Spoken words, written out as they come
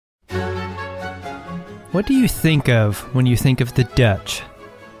What do you think of when you think of the Dutch?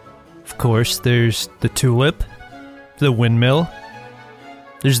 Of course, there's the tulip, the windmill.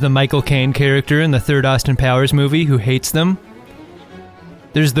 There's the Michael Caine character in the third Austin Powers movie who hates them.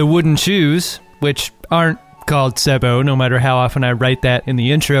 There's the wooden shoes, which aren't called Sebo, no matter how often I write that in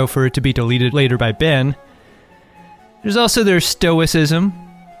the intro for it to be deleted later by Ben. There's also their stoicism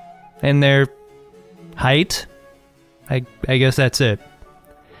and their height. I guess that's it.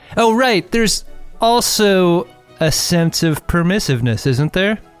 Oh, right, there's also a sense of permissiveness, isn't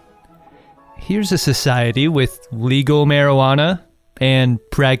there? Here's a society with legal marijuana and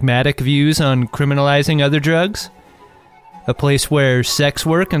pragmatic views on criminalizing other drugs. A place where sex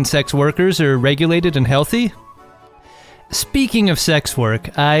work and sex workers are regulated and healthy. Speaking of sex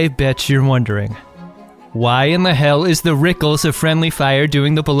work, I bet you're wondering, why in the hell is the Rickles of Friendly Fire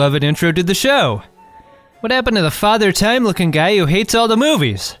doing the beloved intro to the show? What happened to the Father Time-looking guy who hates all the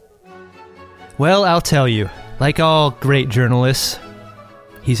movies? Well, I'll tell you, like all great journalists,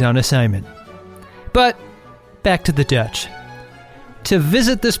 he's on assignment. But, back to the Dutch. To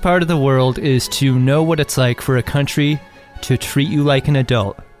visit this part of the world is to know what it's like for a country to treat you like an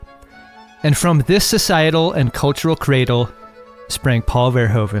adult. And from this societal and cultural cradle sprang Paul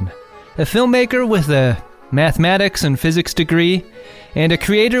Verhoeven, a filmmaker with a mathematics and physics degree, and a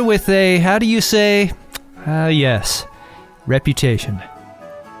creator with a, reputation.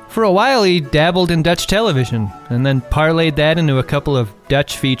 For a while he dabbled in Dutch television, and then parlayed that into a couple of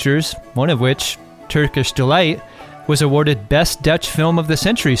Dutch features, one of which, Turkish Delight, was awarded Best Dutch Film of the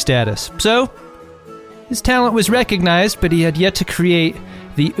Century status. So, his talent was recognized, but he had yet to create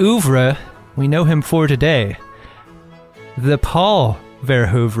the oeuvre we know him for today. The Paul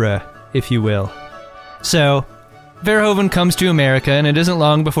Verhoeven, if you will. So, Verhoeven comes to America, and it isn't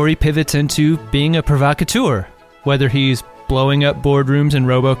long before he pivots into being a provocateur, whether he's blowing up boardrooms in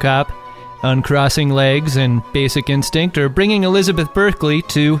RoboCop, uncrossing legs in Basic Instinct, or bringing Elizabeth Berkley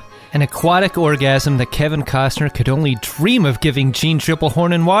to an aquatic orgasm that Kevin Costner could only dream of giving Gene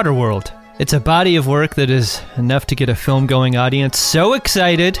Triplehorn in Waterworld. It's a body of work that is enough to get a film-going audience so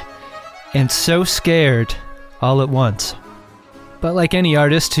excited and so scared all at once. But like any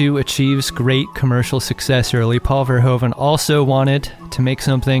artist who achieves great commercial success early, Paul Verhoeven also wanted to make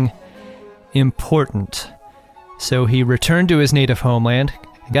something important. So he returned to his native homeland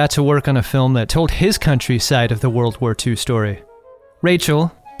and got to work on a film that told his country's side of the World War II story.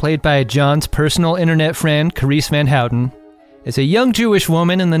 Rachel, played by John's personal internet friend, Carice Van Houten, is a young Jewish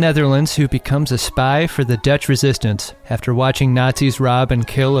woman in the Netherlands who becomes a spy for the Dutch resistance after watching Nazis rob and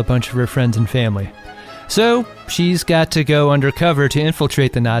kill a bunch of her friends and family. So, she's got to go undercover to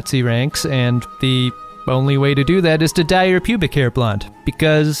infiltrate the Nazi ranks, and the only way to do that is to dye her pubic hair blonde,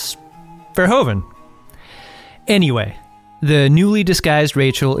 because Verhoeven. Anyway, the newly disguised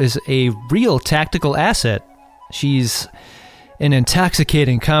Rachel is a real tactical asset. She's an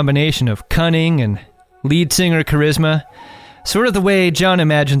intoxicating combination of cunning and lead singer charisma, sort of the way John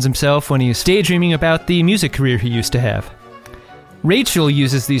imagines himself when he's daydreaming about the music career he used to have. Rachel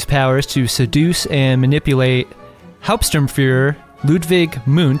uses these powers to seduce and manipulate Hauptsturmführer Ludwig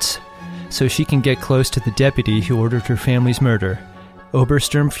Muntz so she can get close to the deputy who ordered her family's murder,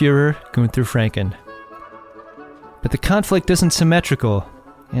 Obersturmführer Gunther Franken. But the conflict isn't symmetrical,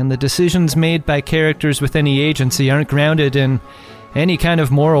 and the decisions made by characters with any agency aren't grounded in any kind of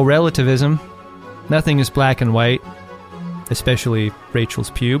moral relativism. Nothing is black and white, especially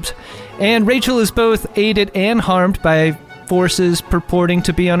Rachel's pubes. And Rachel is both aided and harmed by forces purporting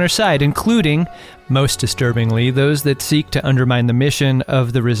to be on her side, including, most disturbingly, those that seek to undermine the mission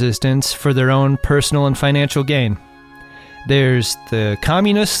of the resistance for their own personal and financial gain. There's the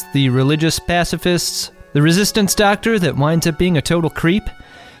communists, the religious pacifists, the resistance doctor that winds up being a total creep.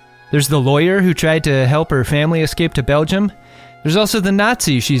 There's the lawyer who tried to help her family escape to Belgium. There's also the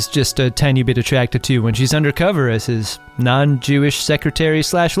Nazi she's just a tiny bit attracted to when she's undercover as his non-Jewish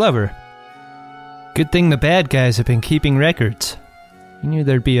secretary/lover. Good thing the bad guys have been keeping records. You knew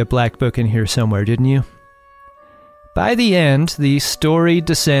there'd be a black book in here somewhere, didn't you? By the end, the story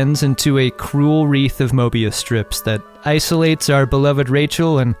descends into a cruel wreath of Mobius strips that isolates our beloved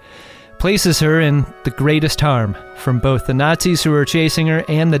Rachel and places her in the greatest harm from both the Nazis who are chasing her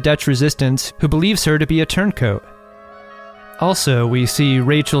and the Dutch resistance who believes her to be a turncoat. Also, we see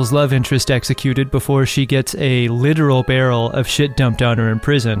Rachel's love interest executed before she gets a literal barrel of shit dumped on her in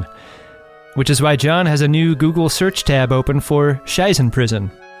prison, which is why John has a new Google search tab open for Scheisen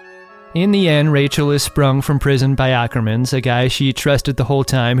prison. In the end, Rachel is sprung from prison by Ackermans, a guy she trusted the whole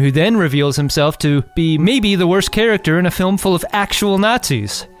time, who then reveals himself to be maybe the worst character in a film full of actual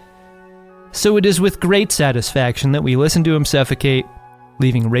Nazis. So it is with great satisfaction that we listen to him suffocate,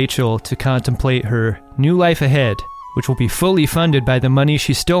 leaving Rachel to contemplate her new life ahead, which will be fully funded by the money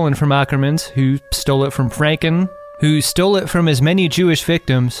she's stolen from Ackermans, who stole it from Franken, who stole it from as many Jewish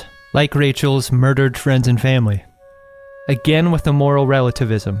victims, like Rachel's murdered friends and family. Again with the moral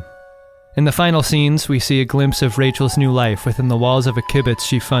relativism. In the final scenes, we see a glimpse of Rachel's new life within the walls of a kibbutz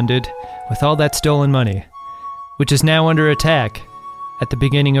she funded with all that stolen money, which is now under attack at the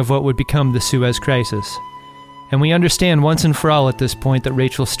beginning of what would become the Suez Crisis. And we understand once and for all at this point that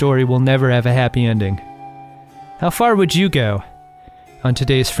Rachel's story will never have a happy ending. How far would you go? On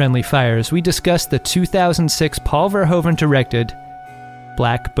today's Friendly Fires, we discuss the 2006 Paul Verhoeven directed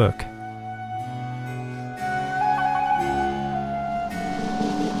Black Book.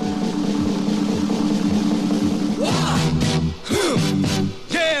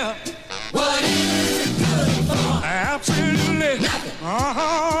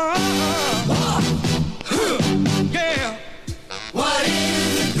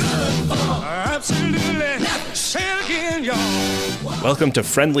 Welcome to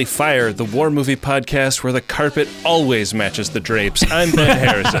Friendly Fire, the war movie podcast where the carpet always matches the drapes. I'm Ben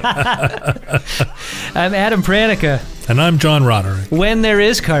Harrison. I'm Adam Pranica. And I'm John Roderick. When there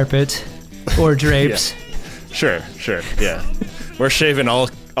is carpet or drapes. Yeah. Sure, yeah. We're shaving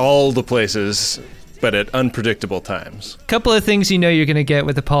all the places, but at unpredictable times. Couple of things you know you're going to get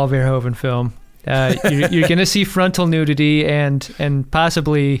with the Paul Verhoeven film. You're going to see frontal nudity and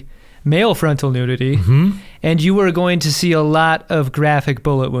possibly male frontal nudity, and you are going to see a lot of graphic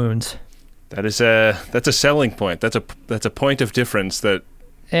bullet wounds. That's a selling point. That's a point of difference that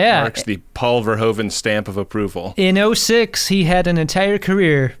marks the Paul Verhoeven stamp of approval. In 2006, he had an entire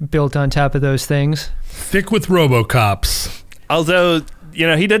career built on top of those things. Thick with RoboCops. Although,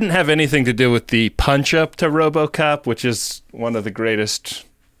 he didn't have anything to do with the punch-up to RoboCop, which is one of the greatest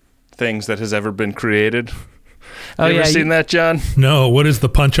things that has ever been created. You ever seen that, John? No, what is the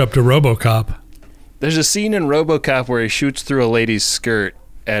punch-up to RoboCop? There's a scene in RoboCop where he shoots through a lady's skirt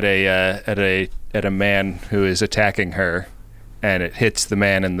at a man who is attacking her, and it hits the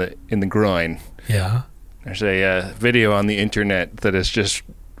man in the groin. Yeah. There's a video on the internet that is just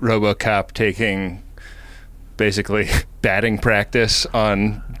RoboCop taking basically batting practice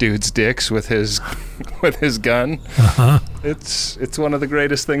on dudes' dicks with his gun. Uh-huh. It's one of the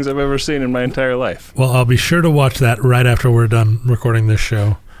greatest things I've ever seen in my entire life. Well, I'll be sure to watch that right after we're done recording this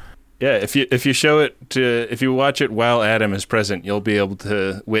show. Yeah, if you watch it while Adam is present, you'll be able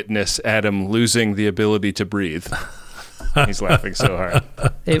to witness Adam losing the ability to breathe. He's laughing so hard.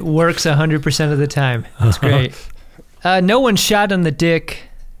 It works 100% of the time. It's great. No one shot in the dick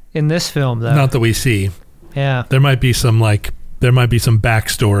in this film, though. Not that we see. Yeah. There might be some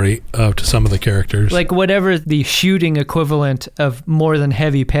backstory to some of the characters. Like whatever the shooting equivalent of more than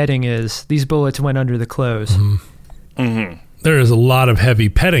heavy petting is, these bullets went under the clothes. Mm-hmm. Mm-hmm. There is a lot of heavy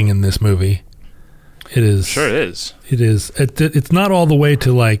petting in this movie. It is. Sure it is. It is. It's not all the way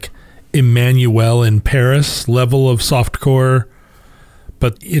to like Emmanuel in Paris level of softcore,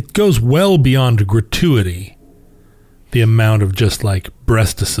 but it goes well beyond gratuity. The amount of just like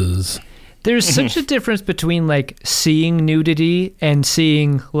breastises. There's such a difference between like seeing nudity and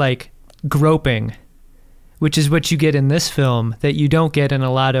seeing like groping, which is what you get in this film that you don't get in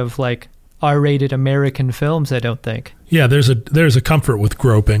a lot of like R-rated American films, I don't think. Yeah, there's a comfort with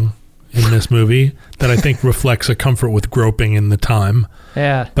groping in this movie that I think reflects a comfort with groping in the time.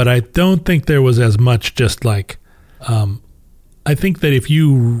 Yeah. But I don't think there was as much just like, I think that if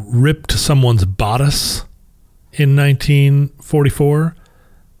you ripped someone's bodice in 1944,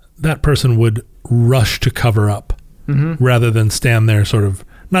 that person would rush to cover up rather than stand there sort of,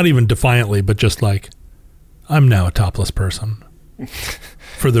 not even defiantly, but just like, I'm now a topless person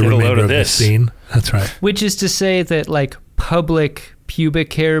for the remainder of the scene. That's right. Which is to say that like public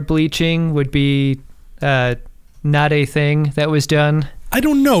pubic hair bleaching would be not a thing that was done. I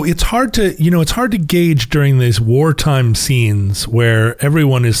don't know. It's hard to gauge during these wartime scenes where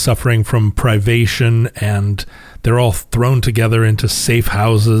everyone is suffering from privation and they're all thrown together into safe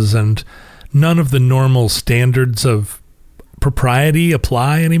houses and none of the normal standards of propriety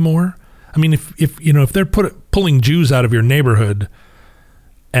apply anymore. I mean, if they're pulling Jews out of your neighborhood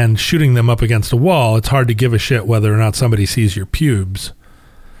and shooting them up against a wall, it's hard to give a shit whether or not somebody sees your pubes.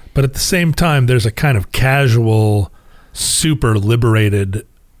 But at the same time, there's a kind of casual, super liberated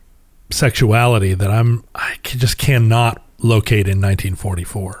sexuality that I just cannot locate in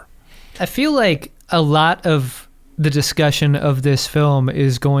 1944. I feel like a lot of the discussion of this film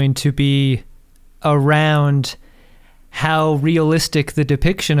is going to be around how realistic the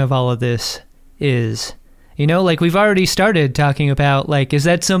depiction of all of this is. Like we've already started talking about like, is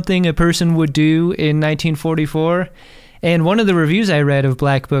that something a person would do in 1944? And one of the reviews I read of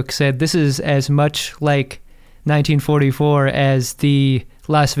Black Book said this is as much like 1944 as the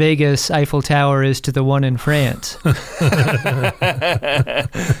Las Vegas Eiffel Tower is to the one in France.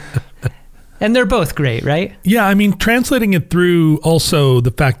 And they're both great, right? Yeah, I mean, translating it through also the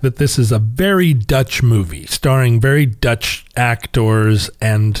fact that this is a very Dutch movie, starring very Dutch actors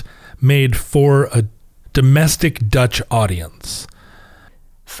and made for a domestic Dutch audience.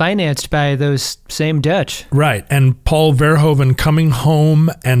 Financed by those same Dutch. Right, and Paul Verhoeven coming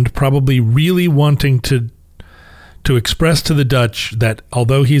home and probably really wanting to express to the Dutch that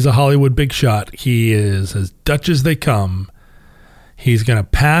although he's a Hollywood big shot, he is as Dutch as they come. He's going to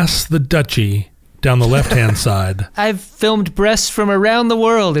pass the Dutchie down the left-hand side. I've filmed breasts from around the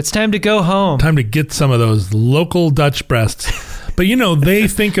world. It's time to go home. Time to get some of those local Dutch breasts. But, they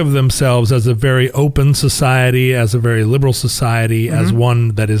think of themselves as a very open society, as a very liberal society, as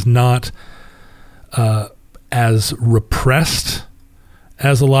one that is not as repressed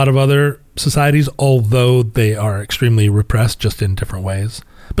as a lot of other societies, although they are extremely repressed, just in different ways.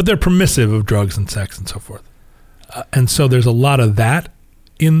 But they're permissive of drugs and sex and so forth. And so there's a lot of that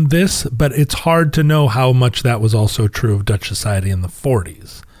in this, but it's hard to know how much that was also true of Dutch society in the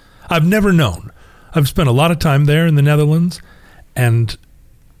 40s. I've never known. I've spent a lot of time there in the Netherlands, and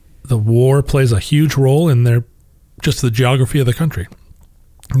the war plays a huge role in just the geography of the country,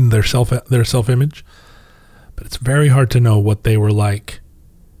 their self-image. But it's very hard to know what they were like,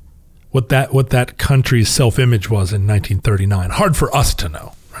 what that country's self-image was in 1939. Hard for us to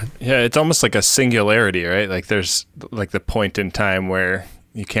know. Right? Yeah, it's almost like a singularity, right? Like there's like the point in time where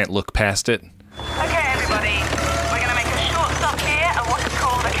you can't look past it. Okay, everybody, we're going to make a short stop here at what is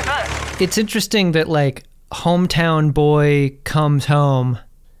called a kibbutz. It's interesting that like hometown boy comes home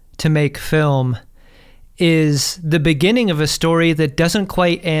to make film is the beginning of a story that doesn't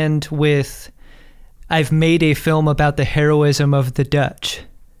quite end with I've made a film about the heroism of the Dutch.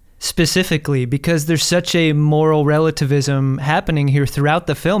 Specifically, because there's such a moral relativism happening here throughout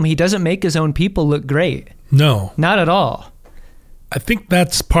the film. He doesn't make his own people look great. No. Not at all. I think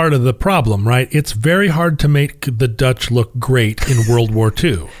that's part of the problem, right? It's very hard to make the Dutch look great in World War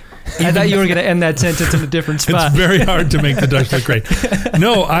II. I thought you were going to end that sentence in a different spot. It's very hard to make the Dutch look great.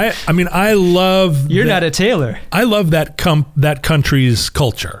 No, I mean, I love... You're not a tailor. I love that country's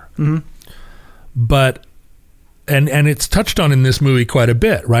culture. Mm-hmm. But... And it's touched on in this movie quite a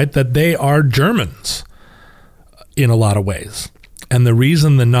bit, right? That they are Germans in a lot of ways. And the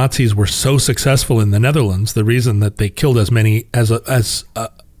reason the Nazis were so successful in the Netherlands, the reason that they killed as a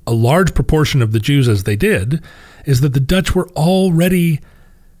large proportion of the Jews as they did, is that the Dutch were already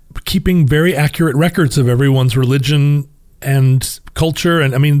keeping very accurate records of everyone's religion and culture.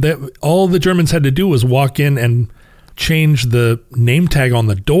 And I mean, all the Germans had to do was walk in and change the name tag on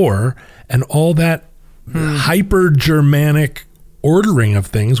the door, and all that hyper-Germanic ordering of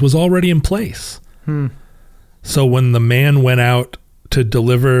things was already in place. So when the man went out to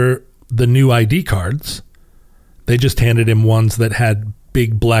deliver the new ID cards, they just handed him ones that had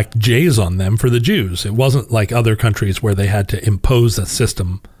big black J's on them for the Jews. It wasn't like other countries where they had to impose a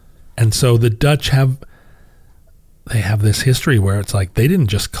system. And so the Dutch have this history where it's like they didn't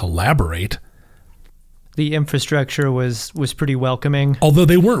just collaborate. The infrastructure was pretty welcoming. Although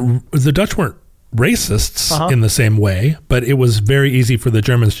the Dutch weren't racists in the same way, but it was very easy for the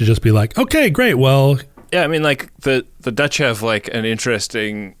Germans to just be like, okay, great, well... Yeah, I mean, like, the Dutch have, like, an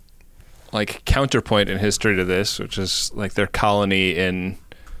interesting, like, counterpoint in history to this, which is, like, their colony in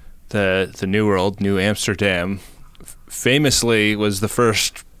the New World, New Amsterdam, famously was the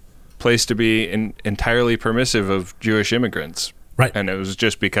first place to be entirely permissive of Jewish immigrants. Right. And it was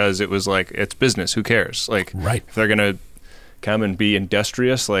just because it was, like, it's business, who cares? Like, right. If they're going to come and be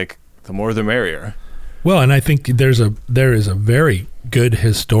industrious, like... the more the merrier. Well, and I think there is a very good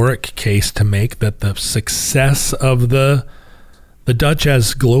historic case to make that the success of the Dutch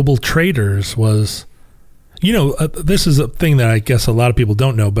as global traders was, this is a thing that I guess a lot of people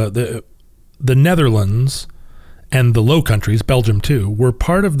don't know, but the Netherlands and the Low Countries, Belgium too, were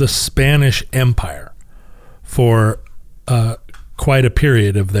part of the Spanish Empire for quite a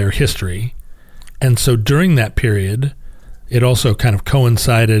period of their history. And so during that period, it also kind of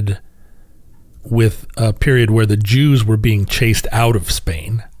coincided with a period where the Jews were being chased out of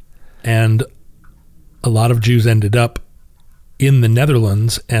Spain, and a lot of Jews ended up in the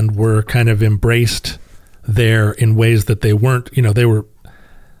Netherlands and were kind of embraced there in ways that they weren't,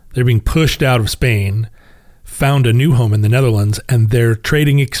 they're being pushed out of Spain, found a new home in the Netherlands, and their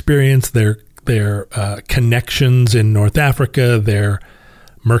trading experience, their connections in North Africa, their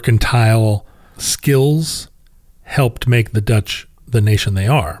mercantile skills helped make the Dutch the nation they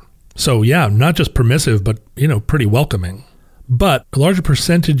are. So yeah, not just permissive, but, pretty welcoming. But a larger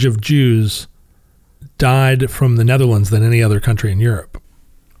percentage of Jews died from the Netherlands than any other country in Europe.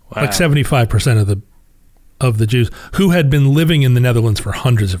 Wow. Like 75% of the Jews who had been living in the Netherlands for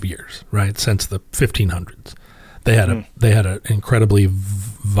hundreds of years, right, since the 1500s. They had an incredibly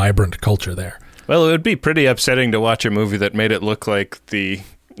vibrant culture there. Well, it would be pretty upsetting to watch a movie that made it look like the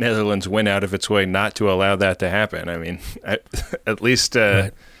Netherlands went out of its way not to allow that to happen. I mean, at least,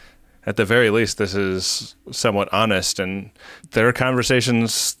 Right. at the very least, this is somewhat honest. And there are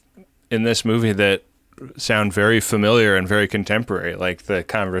conversations in this movie that sound very familiar and very contemporary, like the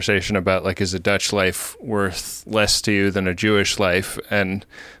conversation about, like, is a Dutch life worth less to you than a Jewish life? And,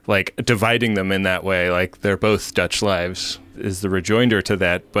 like, dividing them in that way, like, they're both Dutch lives is the rejoinder to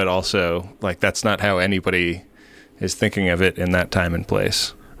that, but also, like, that's not how anybody is thinking of it in that time and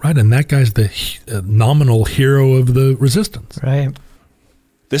place. Right, and that guy's the nominal hero of the resistance. Right.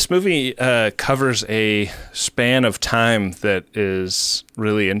 This movie covers a span of time that is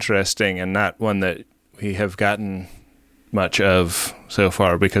really interesting and not one that we have gotten much of so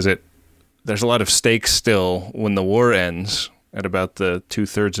far, because there's a lot of stakes still when the war ends at about the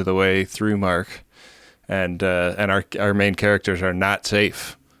 2/3 of the way through mark, and our main characters are not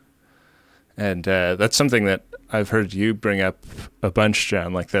safe, and that's something that I've heard you bring up a bunch,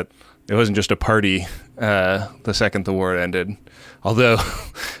 John, like that it wasn't just a party the second the war ended. Although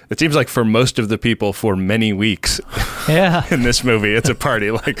it seems like for most of the people for many weeks Yeah. in this movie, it's a party.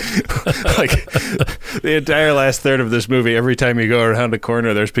 Like the entire last third of this movie, every time you go around a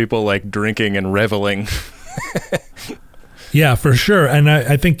corner, there's people like drinking and reveling. Yeah, for sure. And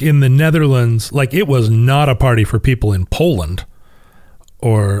I think in the Netherlands, like, it was not a party for people in Poland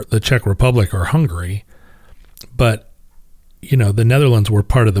or the Czech Republic or Hungary. But, the Netherlands were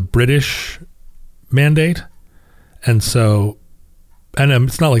part of the British mandate. And so, and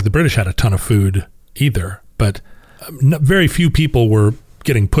it's not like the British had a ton of food either, but very few people were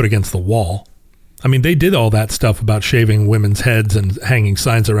getting put against the wall. I mean, they did all that stuff about shaving women's heads and hanging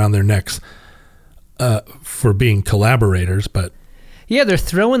signs around their necks for being collaborators, but... Yeah, they're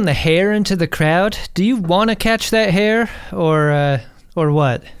throwing the hair into the crowd. Do you want to catch that hair, or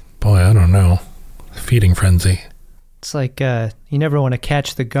what? Boy, I don't know. Feeding frenzy. It's like you never want to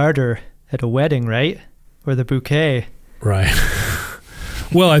catch the garter at a wedding, right? Or the bouquet. Right.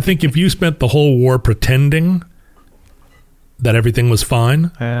 Well, I think if you spent the whole war pretending that everything was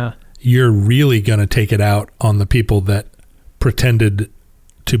fine, Yeah. you're really going to take it out on the people that pretended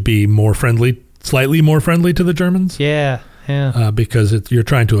to be more friendly, slightly more friendly to the Germans. Yeah. Because you're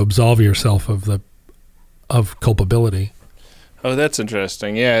trying to absolve yourself of culpability. Oh, that's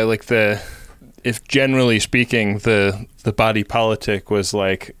interesting. Yeah, like if generally speaking, the body politic was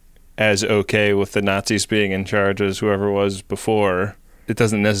like as okay with the Nazis being in charge as whoever was before, it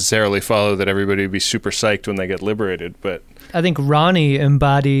doesn't necessarily follow that everybody would be super psyched when they get liberated. But I think Ronnie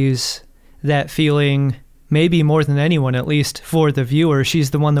embodies that feeling maybe more than anyone, at least for the viewer. She's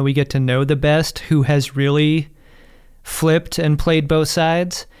the one that we get to know the best, who has really flipped and played both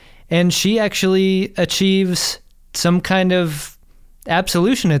sides. And she actually achieves some kind of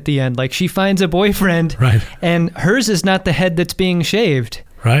absolution at the end. Like, she finds a boyfriend, Right. and hers is not the head that's being shaved.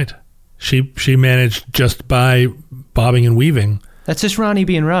 Right. She managed just by bobbing and weaving. That's just Ronnie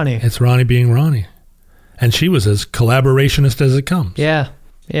being Ronnie. It's Ronnie being Ronnie. And she was as collaborationist as it comes. Yeah.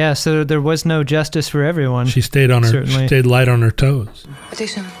 Yeah, so there was no justice for everyone. She stayed Certainly. stayed light on her toes. Het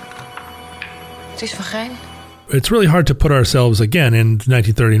is van Gijn. It's really hard to put ourselves again in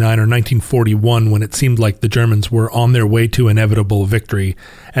 1939 or 1941 when it seemed like the Germans were on their way to inevitable victory,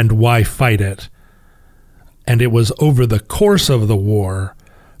 and why fight it? And it was over the course of the war,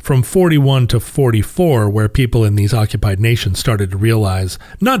 from 41 to 44, where people in these occupied nations started to realize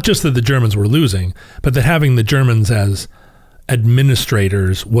not just that the Germans were losing, but that having the Germans as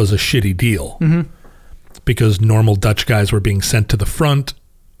administrators was a shitty deal. Mm-hmm. Because normal Dutch guys were being sent to the front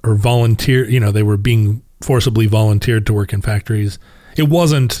or volunteer, they were being forcibly volunteered to work in factories. It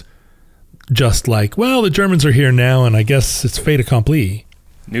wasn't just like, well, the Germans are here now and I guess it's fait accompli.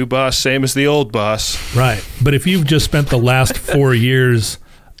 new boss, same as the old boss. Right. But if you've just spent the last 4 years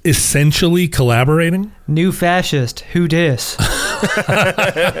essentially collaborating, New fascist, who dis?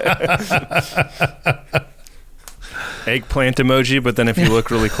 Eggplant emoji, but then if you look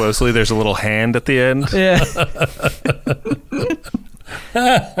really closely, there's a little hand at the end.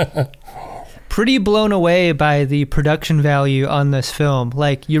 Yeah. Pretty blown away by the production value on this film.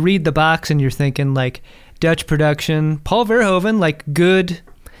 Like, you read the box and you're thinking, like, Dutch production, Paul Verhoeven, like, good,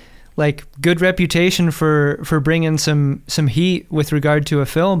 like good reputation for bringing some heat with regard to a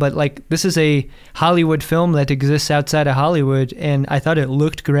film, but like this is a Hollywood film that exists outside of Hollywood, and I thought it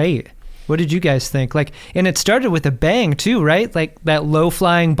looked great. What did you guys think? Like, and it started with a bang too, right? Like that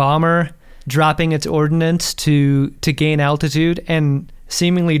low-flying bomber dropping its ordnance to gain altitude and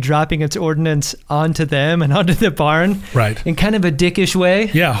seemingly dropping its ordnance onto them and onto the barn, Right. in kind of a dickish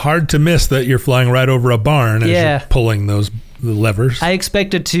way. Yeah, hard to miss that you're flying right over a barn as Yeah. you're pulling the levers. I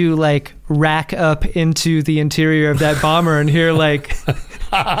expected to like rack up into the interior of that bomber and hear like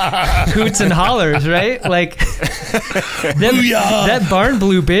hoots and hollers, right? Like that barn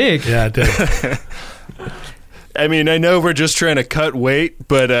blew big. Yeah, it did. I mean, I know we're just trying to cut weight,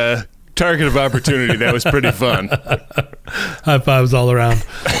 but target of opportunity, that was pretty fun. High fives all around.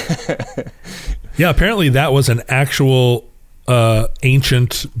 Yeah, apparently that was an actual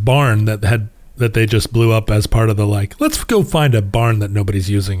ancient barn that they just blew up as part of the like, let's go find a barn that nobody's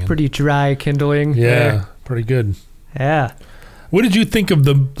using. Pretty dry kindling. Yeah, there. pretty good. Yeah. What did you think of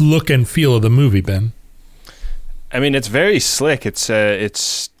the look and feel of the movie, Ben? I mean, it's very slick.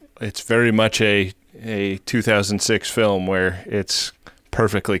 It's very much a 2006 film where it's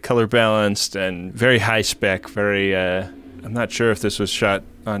perfectly color balanced and very high spec. Very, I'm not sure if this was shot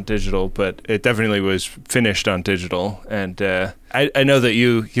on digital, but it definitely was finished on digital. And I know that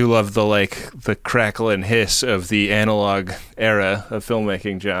you love the crackle and hiss of the analog era of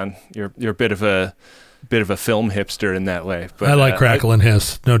filmmaking, John. You're a bit of a film hipster in that way. But I like crackle and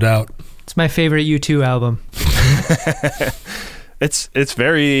hiss, no doubt. It's my favorite U2 album. It's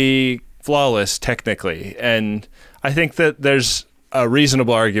very flawless technically, and I think that there's a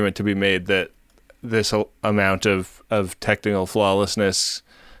reasonable argument to be made that this amount of technical flawlessness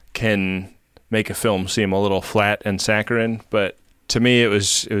can make a film seem a little flat and saccharine, but to me it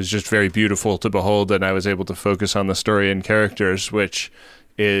was just very beautiful to behold, and I was able to focus on the story and characters, which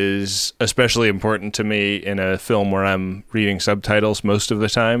is especially important to me in a film where I'm reading subtitles most of the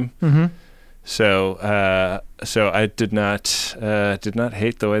time. Mm-hmm. So I did not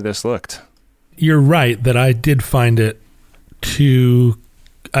hate the way this looked. You're right that I did find it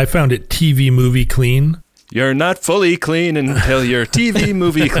I found it TV movie clean. You're not fully clean until you're TV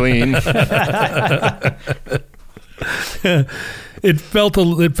movie clean. It felt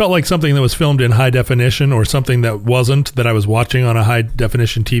like something that was filmed in high definition, or something that wasn't, that I was watching on a high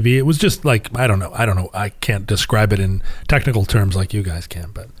definition TV. It was just like, I don't know. I can't describe it in technical terms like you guys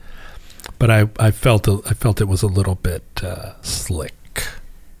can, but I felt it was a little bit slick.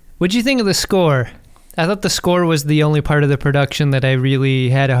 What'd you think of the score? I thought the score was the only part of the production that I really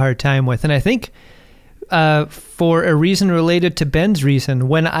had a hard time with. And I think for a reason related to Ben's reason,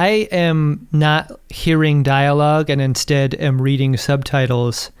 when I am not hearing dialogue and instead am reading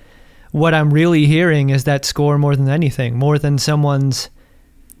subtitles, what I'm really hearing is that score more than anything, more than someone's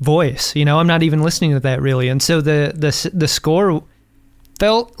voice. You know, I'm not even listening to that really. And so the score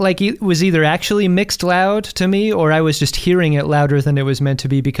felt like it was either actually mixed loud to me, or I was just hearing it louder than it was meant to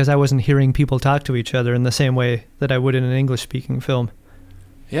be, because I wasn't hearing people talk to each other in the same way that I would in an English-speaking film.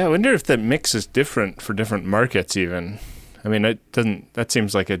 Yeah, I wonder if that mix is different for different markets even. I mean, that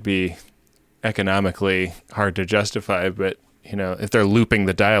seems like it'd be economically hard to justify, but, you know, if they're looping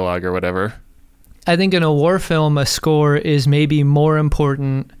the dialogue or whatever. I think in a war film, a score is maybe more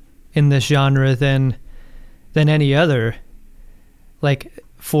important in this genre than any other. Like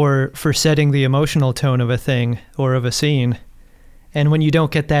for setting the emotional tone of a thing or of a scene. And when you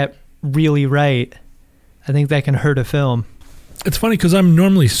don't get that really right, I think that can hurt a film. It's funny because I'm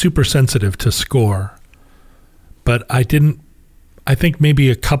normally super sensitive to score, but I think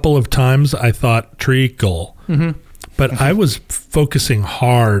maybe a couple of times I thought treacle, but I was focusing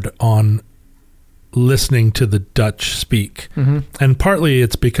hard on listening to the Dutch speak. And partly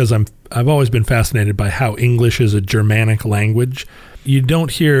it's because I've always been fascinated by how English is a Germanic language. You don't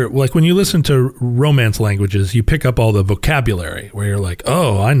hear, like when you listen to Romance languages, you pick up all the vocabulary where you're like,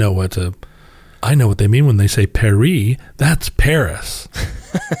 oh, I know what they mean when they say Paris. That's Paris.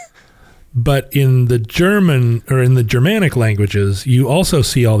 But in the German or in the Germanic languages, you also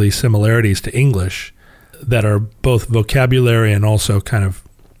see all these similarities to English that are both vocabulary and also kind of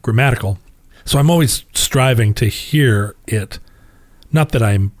grammatical. So I'm always striving to hear it. Not that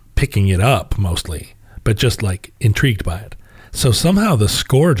I'm picking it up mostly, but just like intrigued by it. So somehow the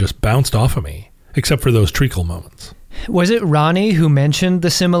score just bounced off of me, except for those treacle moments. Was it Ronnie who mentioned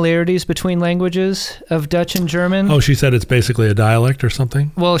the similarities between languages of Dutch and German? Oh, she said it's basically a dialect or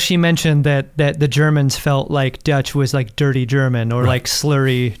something? Well, she mentioned that the Germans felt like Dutch was like dirty German or like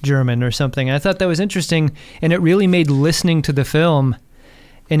slurry German or something. I thought that was interesting, and it really made listening to the film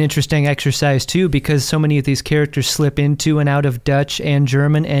an interesting exercise too, because so many of these characters slip into and out of Dutch and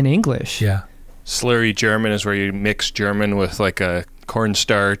German and English. Yeah. Slurry German is where you mix German with like a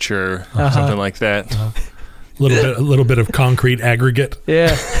cornstarch or something like that. A little bit of concrete aggregate.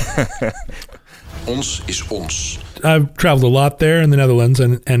 Yeah. Ons is ons. I've traveled a lot there in the Netherlands,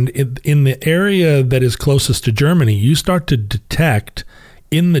 and in the area that is closest to Germany, you start to detect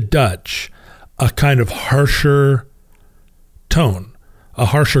in the Dutch a kind of harsher tone, a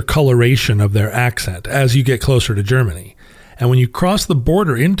harsher coloration of their accent as you get closer to Germany. And when you cross the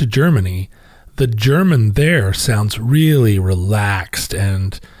border into Germany, the German there sounds really relaxed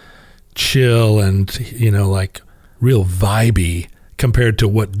and chill and, like real vibey compared to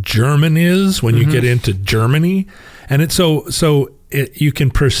what German is when you get into Germany. And it's you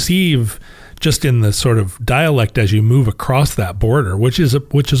can perceive just in the sort of dialect as you move across that border, which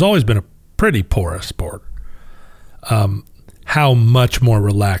has always been a pretty porous border, how much more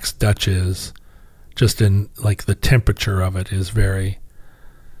relaxed Dutch is. Just in like the temperature of it is very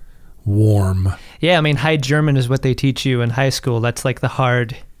warm. Yeah, I mean, High German is what they teach you in high school. That's like the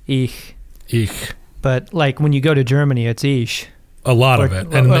hard ich. Ich. But like when you go to Germany, it's ich. A lot of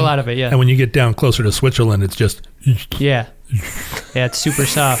it. A lot of it, yeah. And when you get down closer to Switzerland, it's just... Yeah. Yeah, it's super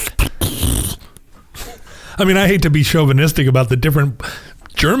soft. I mean, I hate to be chauvinistic about the different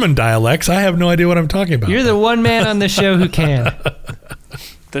German dialects. I have no idea what I'm talking about. You're the one man on the show who can.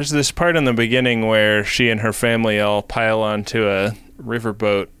 There's this part in the beginning where she and her family all pile onto a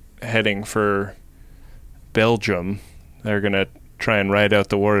riverboat heading for Belgium. They're going to try and ride out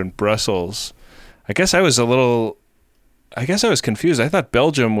the war in Brussels. I guess I was confused. I thought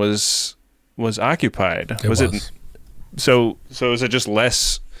Belgium was occupied. It was. So is it just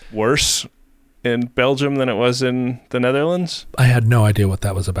worse in Belgium than it was in the Netherlands? I had no idea what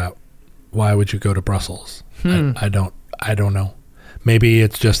that was about. Why would you go to Brussels? I don't know. Maybe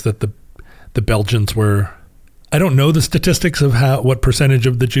it's just that the Belgians were... I don't know the statistics of what percentage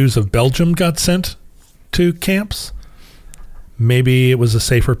of the Jews of Belgium got sent to camps. Maybe it was a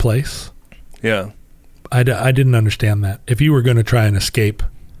safer place. Yeah. I didn't understand that. If you were going to try and escape...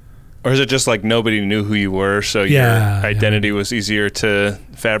 Or is it just like nobody knew who you were, so your identity was easier to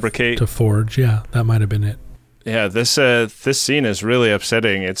fabricate? To forge, yeah. That might have been it. Yeah, this scene is really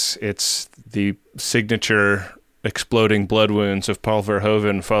upsetting. It's the signature exploding blood wounds of Paul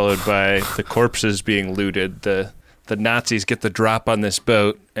Verhoeven, followed by the corpses being looted. The Nazis get the drop on this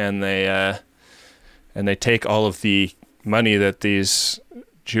boat, and they take all of the money that these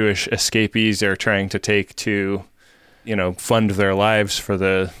Jewish escapees are trying to take to, fund their lives for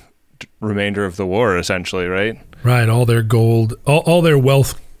the remainder of the war, essentially, right? Right. All their gold, all their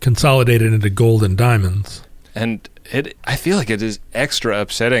wealth consolidated into gold and diamonds. And I feel like it is extra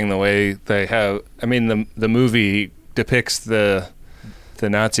upsetting the way they have. I mean, the movie depicts the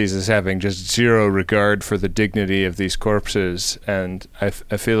Nazis as having just zero regard for the dignity of these corpses, and I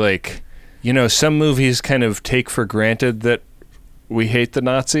feel like, some movies kind of take for granted that we hate the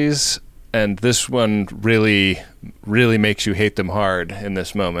Nazis, and this one really, really makes you hate them hard in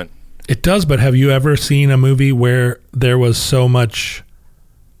this moment. It does, but have you ever seen a movie where there was so much...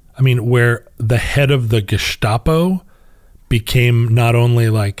 I mean, where the head of the Gestapo became not only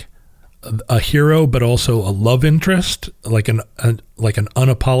like a hero, but also a love interest, like an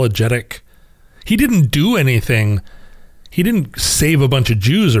unapologetic... He didn't do anything. He didn't save a bunch of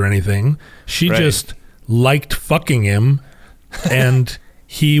Jews or anything. She just liked fucking him, and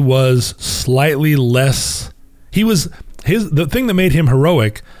he was slightly less... The thing that made him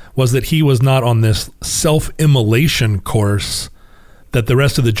heroic was that he was not on this self-immolation course that the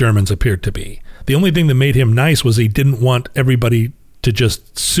rest of the Germans appeared to be. The only thing that made him nice was he didn't want everybody to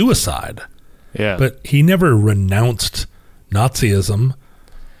just suicide. Yeah. But he never renounced Nazism.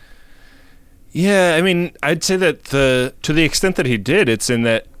 Yeah, I mean, I'd say that to the extent that he did, it's in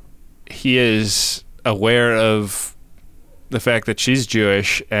that he is aware of the fact that she's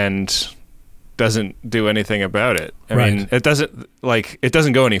Jewish and doesn't do anything about it. I mean, it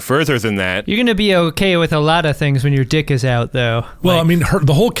doesn't go any further than that. You're going to be okay with a lot of things when your dick is out, though. Well, I mean,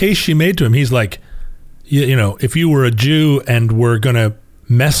 the whole case she made to him, he's like, if you were a Jew and were going to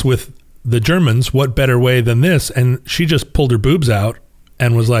mess with the Germans, what better way than this? And she just pulled her boobs out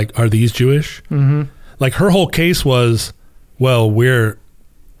and was like, are these Jewish? Mm-hmm. Like, her whole case was, well, do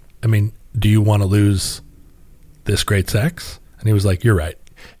you want to lose this great sex? And he was like, you're right.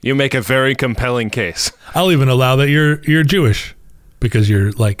 You make a very compelling case. I'll even allow that you're Jewish because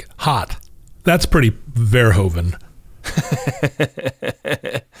you're like hot. That's pretty Verhoeven.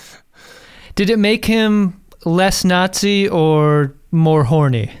 Did it make him less Nazi or more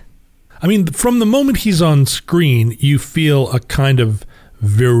horny? I mean, from the moment he's on screen, you feel a kind of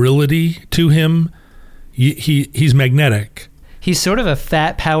virility to him. He's magnetic. He's sort of a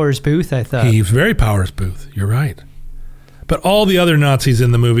fat Powers Booth, I thought. He's very Powers Booth. You're right. But all the other Nazis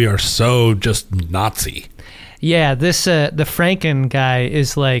in the movie are so just Nazi. Yeah, this the Franken guy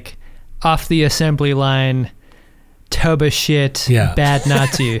is like off the assembly line, tub of shit, bad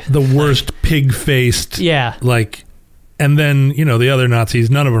Nazi. The worst pig-faced. Yeah. Like, and then, the other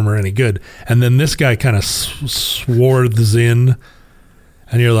Nazis, none of them are any good. And then this guy kind of swarthes in,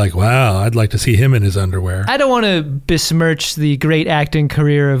 and you're like, wow, I'd like to see him in his underwear. I don't want to besmirch the great acting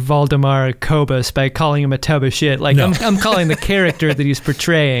career of Valdemar Kobus by calling him a tub of shit. Like, no. I'm calling the character that he's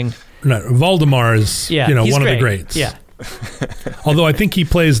portraying. No, Valdemar is, one of the greats. Yeah. Although I think he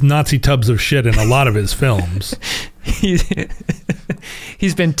plays Nazi tubs of shit in a lot of his films.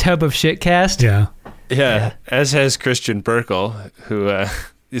 He's been tub of shit cast. Yeah, as has Christian Berkel, who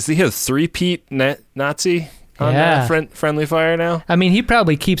is he a three-peat Nazi on Friendly Fire now? I mean, he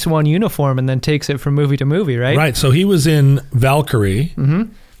probably keeps one uniform and then takes it from movie to movie, right? Right. So he was in Valkyrie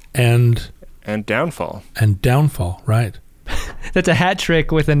and Downfall. And Downfall, right. That's a hat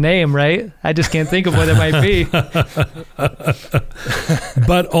trick with a name, right? I just can't think of what it might be.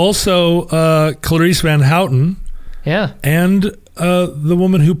 But also Clarice Van Houten. Yeah. And the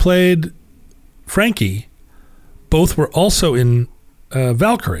woman who played Frankie. Both were also in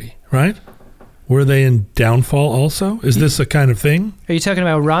Valkyrie, right? Were they in Downfall also? Is this a kind of thing? Are you talking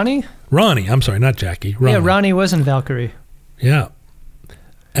about Ronnie? Ronnie. I'm sorry, not Jackie. Ronnie. Yeah, Ronnie was in Valkyrie. Yeah.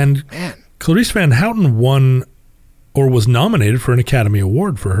 And Clarice Van Houten won or was nominated for an Academy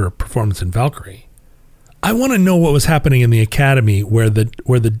Award for her performance in Valkyrie. I want to know what was happening in the Academy where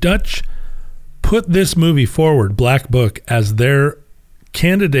the Dutch put this movie forward, Black Book, as their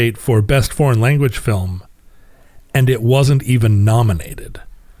candidate for Best Foreign Language Film, and it wasn't even nominated.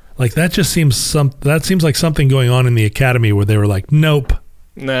 Like, that just seems like something going on in the Academy where they were like, nope.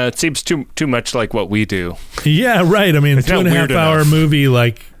 No, it seems too much like what we do. Yeah, right. I mean, it's 2.5 hour movie,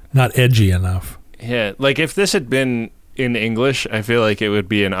 like, not edgy enough. Yeah, like if this had been in English, I feel like it would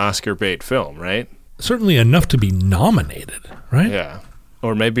be an Oscar bait film, right? Certainly enough to be nominated, right? Yeah.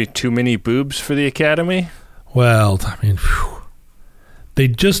 Or maybe too many boobs for the Academy? Well, I mean, they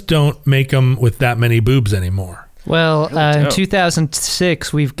just don't make them with that many boobs anymore. Well, in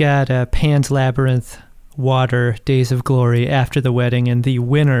 2006, we've got Pan's Labyrinth, Water, Days of Glory, After the Wedding, and the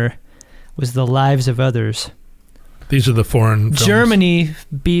winner was The Lives of Others. These are the foreign films. Germany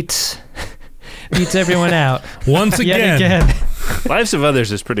beats everyone out. Once again. Yet again. Lives of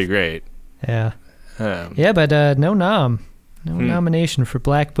Others is pretty great. Yeah. But no nomination for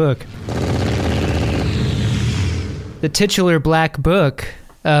Black Book. The titular Black Book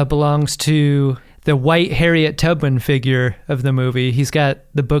belongs to the white Harriet Tubman figure of the movie. He's got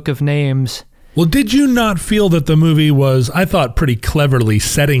the Book of Names. Well, did you not feel that the movie was, I thought, pretty cleverly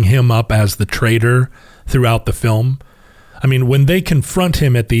setting him up as the traitor throughout the film? I mean, when they confront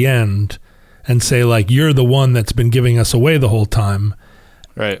him at the end and say, like, you're the one that's been giving us away the whole time.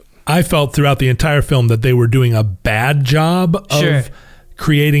 Right. I felt throughout the entire film that they were doing a bad job of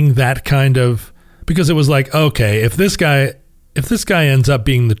creating that kind of, because it was like, okay, if this guy ends up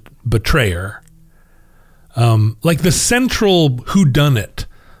being the betrayer, like the central whodunit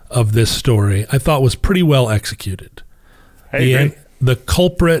of this story, I thought was pretty well executed. The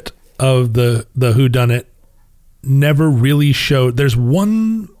culprit of the whodunit never really showed. There's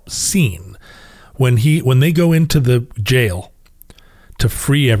one scene when they go into the jail to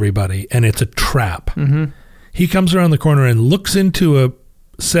free everybody, and it's a trap. Mm-hmm. He comes around the corner and looks into a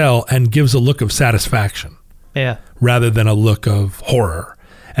cell and gives a look of satisfaction, rather than a look of horror.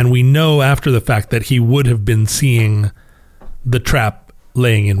 And we know after the fact that he would have been seeing the trap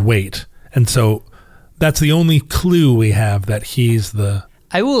laying in wait, and so that's the only clue we have that he's the.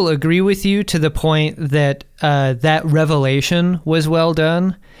 I will agree with you to the point that that revelation was well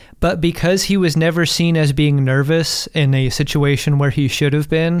done, but because he was never seen as being nervous in a situation where he should have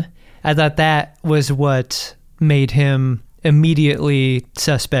been, I thought that was what made him immediately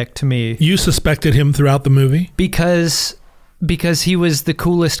suspect to me. You suspected him throughout the movie? Because he was the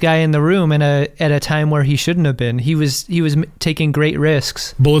coolest guy in the room at a time where he shouldn't have been. He was taking great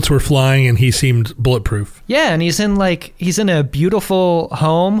risks. Bullets were flying and he seemed bulletproof. Yeah, and he's in a beautiful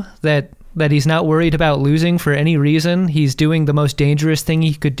home that he's not worried about losing for any reason. He's doing the most dangerous thing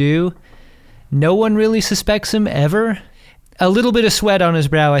he could do. No one really suspects him ever. A little bit of sweat on his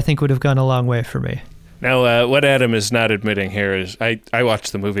brow, I think, would have gone a long way for me. Now, what Adam is not admitting here is I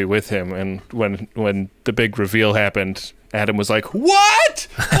watched the movie with him, and when the big reveal happened, Adam was like, "What?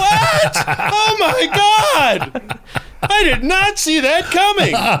 What? Oh my God! I did not see that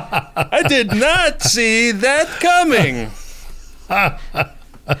coming. I did not see that coming."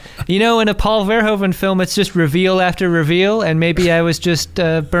 You know, in a Paul Verhoeven film, it's just reveal after reveal, and maybe I was just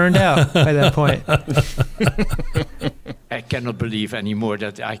burned out by that point. I cannot believe anymore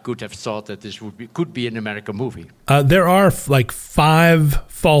that I could have thought that this could be an American movie. There are like 5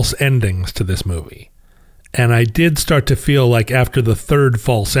 false endings to this movie. And I did start to feel like after the 3rd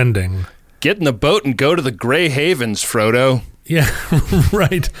false ending... Get in the boat and go to the Grey Havens, Frodo. Yeah,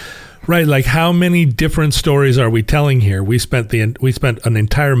 right. Right, like how many different stories are we telling here? We spent an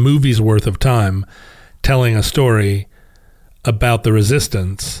entire movie's worth of time telling a story about the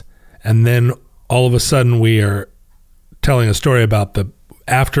Resistance, and then all of a sudden we are telling a story about the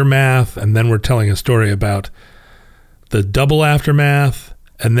aftermath, and then we're telling a story about the double aftermath,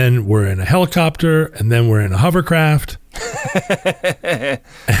 and then we're in a helicopter, and then we're in a hovercraft.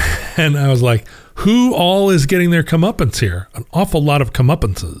 And I was like, who all is getting their comeuppance here? An awful lot of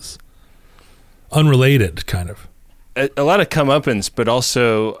comeuppances. Unrelated, kind of. A lot of comeuppance, but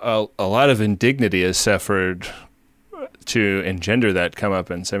also a lot of indignity is suffered to engender that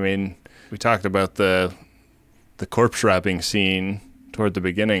comeuppance. I mean, we talked about the corpse robbing scene toward the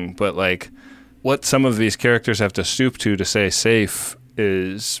beginning, but like what some of these characters have to stoop to stay safe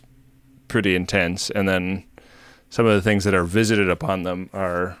is pretty intense. And then some of the things that are visited upon them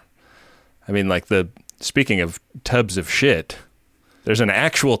are, I mean, like speaking of tubs of shit, there's an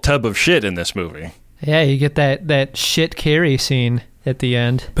actual tub of shit in this movie. Yeah, you get that shit Carrie scene at the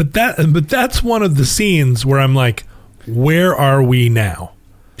end. But that's one of the scenes where I'm like, where are we now?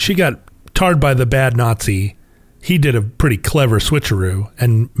 She got tarred by the bad Nazi. He did a pretty clever switcheroo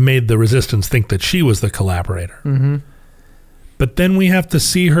and made the Resistance think that she was the collaborator. Mm-hmm. But then we have to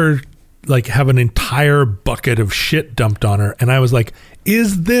see her like have an entire bucket of shit dumped on her. And I was like,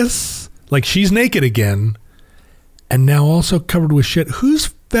 is this like she's naked again and now also covered with shit? Whose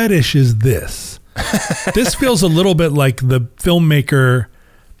fetish is this? This feels a little bit like the filmmaker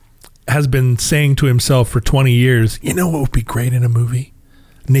has been saying to himself for 20 years, you know what would be great in a movie?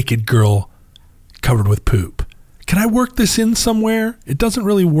 Naked girl covered with poop. Can I work this in somewhere? It doesn't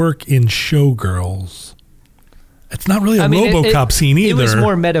really work in Showgirls. It's not really a RoboCop scene either. It was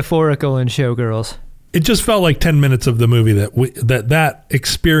more metaphorical in Showgirls. It just felt like 10 minutes of the movie that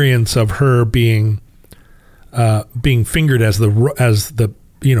experience of her being fingered as the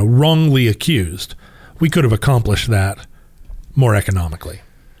wrongly accused. We could have accomplished that more economically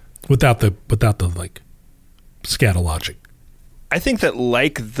without the like scatologic. I think that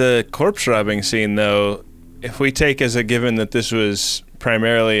like the corpse robbing scene, though, if we take as a given that this was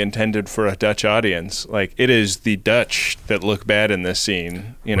primarily intended for a Dutch audience, like it is the Dutch that look bad in this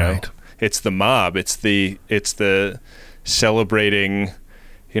scene. You know, right. It's the mob. It's the celebrating,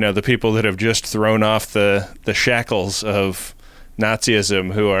 the people that have just thrown off the shackles of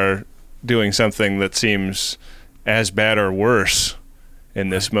Nazism who are doing something that seems as bad or worse in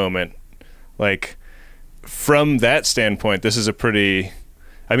this moment. Like, from that standpoint, this is a pretty...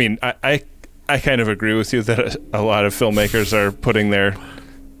 I mean, I kind of agree with you that a lot of filmmakers are putting their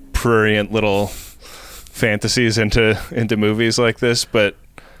prurient little fantasies into movies like this, but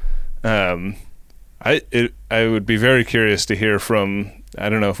I would be very curious to hear from... I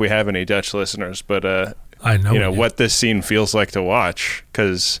don't know if we have any Dutch listeners, but I know what this scene feels like to watch,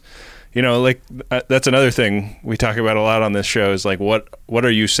 because that's another thing we talk about a lot on this show is like what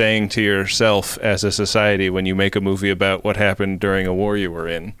are you saying to yourself as a society when you make a movie about what happened during a war you were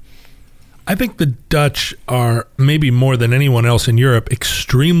in? I think the Dutch are, maybe more than anyone else in Europe,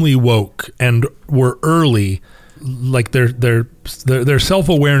 extremely woke and were early. Like their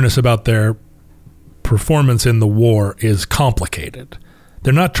self-awareness about their performance in the war is complicated.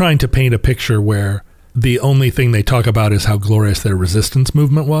 They're not trying to paint a picture where the only thing they talk about is how glorious their resistance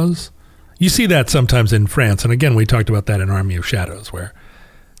movement was. You see that sometimes in France, and again, we talked about that in Army of Shadows, where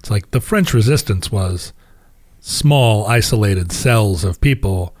it's like the French resistance was small, isolated cells of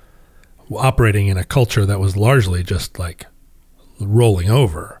people operating in a culture that was largely just like rolling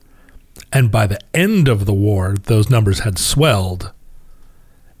over. And by the end of the war, those numbers had swelled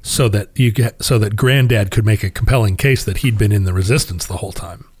so that Granddad could make a compelling case that he'd been in the resistance the whole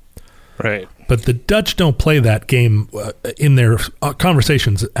time. Right. But the Dutch don't play that game in their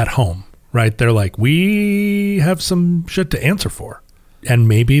conversations at home, right? They're like, we have some shit to answer for. And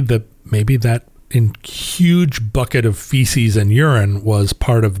maybe that in huge bucket of feces and urine was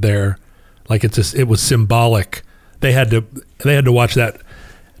part of their, like it was symbolic. They had to watch that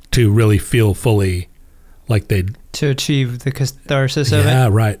to really feel fully like to achieve the catharsis of it. Yeah,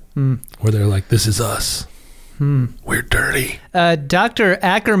 right. Where they're like, this is us. We're dirty. Dr.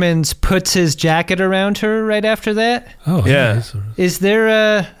 Ackermans puts his jacket around her right after that. Oh, yeah. Is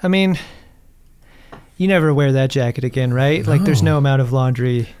there you never wear that jacket again, right? Like, there's no amount of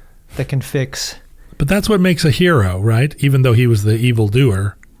laundry that can fix. But that's what makes a hero, right? Even though he was the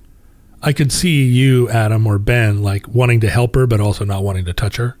evildoer. I could see you, Adam, or Ben, like wanting to help her, but also not wanting to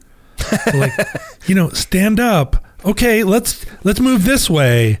touch her. Like, stand up. Okay, let's move this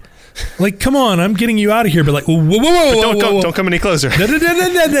way. Like, come on, I'm getting you out of here. But like, whoa. Don't come any closer.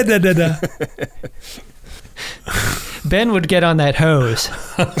 Ben would get on that hose.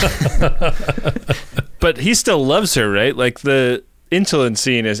 But he still loves her, right? Like, the insolent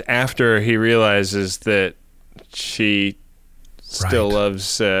scene is after he realizes that she still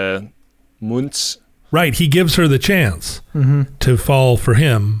loves Muntz. Right, he gives her the chance to fall for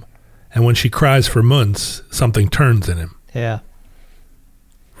him, and when she cries for Muntz, something turns in him. Yeah.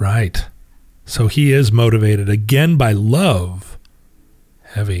 Right. So he is motivated again by love.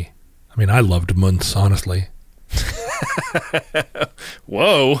 Heavy. I mean, I loved Muntz, honestly.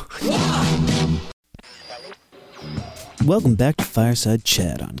 Whoa. Welcome back to Fireside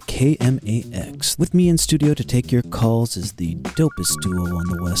Chat on KMAX. With me in studio to take your calls is the dopest duo on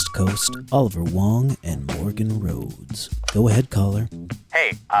the West Coast, Oliver Wong and Morgan Rhodes. Go ahead, caller.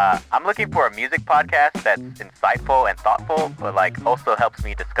 Hey, I'm looking for a music podcast that's insightful and thoughtful, but also helps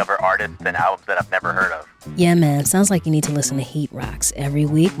me discover artists and albums that I've never heard of. Yeah, man. Sounds like you need to listen to Heat Rocks. Every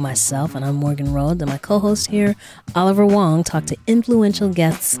week, myself, and I'm Morgan Rhodes, and my co-host here, Oliver Wong, talk to influential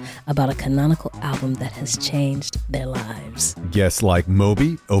guests about a canonical album that has changed their lives. Guests like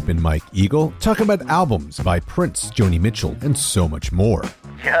Moby, Open Mike Eagle, talk about albums by Prince, Joni Mitchell, and so much more.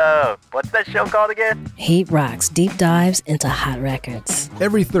 Yo, what's that show called again? Heat Rocks, deep dives into hot records.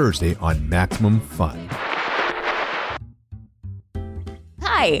 Every Thursday on Maximum Fun.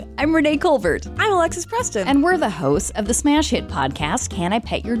 Hi, I'm Renee Colbert. I'm Alexis Preston. And we're the hosts of the smash hit podcast, Can I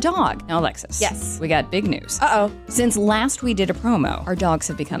Pet Your Dog? Now, Alexis. Yes. We got big news. Uh-oh. Since last we did a promo, our dogs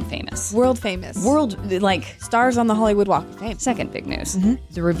have become famous. World famous. Stars on the Hollywood Walk of Fame. Second big news. Mm-hmm.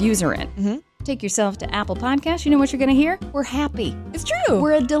 The reviews are in. Mm-hmm. Take yourself to Apple Podcasts. You know what you're going to hear? We're happy. It's true.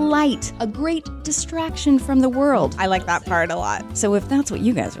 We're a delight, a great distraction from the world. I like that part a lot. So if that's what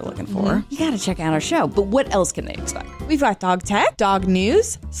you guys are looking for, you got to check out our show. But what else can they expect? We've got dog tech, dog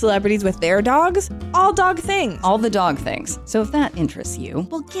news, celebrities with their dogs, all dog things. All the dog things. So if that interests you,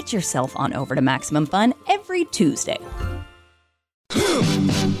 well, get yourself on over to Maximum Fun every Tuesday.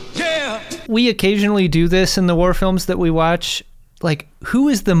 We occasionally do this in the war films that we watch. Like, who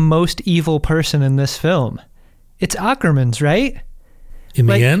is the most evil person in this film? It's Ackerman's, right? In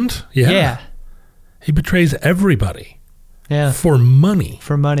the end? Yeah. He betrays everybody. Yeah. For money.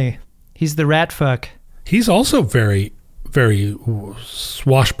 For money. He's the rat fuck. He's also very, very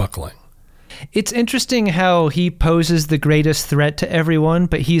swashbuckling. It's interesting how he poses the greatest threat to everyone,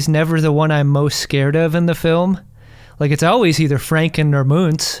 but he's never the one I'm most scared of in the film. Like, it's always either Franken or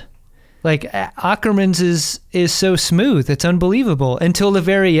Muntz. Like, Ackerman's is so smooth. It's unbelievable until the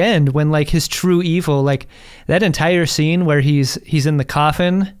very end when, like, his true evil, like, that entire scene where he's in the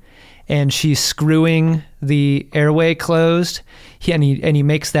coffin and she's screwing the airway closed, and he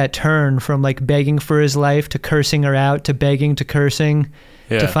makes that turn from, like, begging for his life to cursing her out to begging to cursing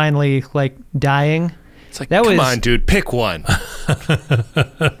to finally, like, dying. It's like, come on, dude, pick one.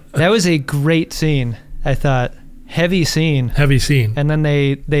 That was a great scene, I thought. Heavy scene. And then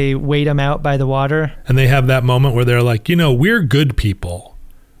they wait him out by the water. And they have that moment where they're like, we're good people.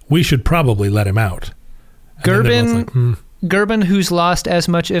 We should probably let him out. Gerben, who's lost as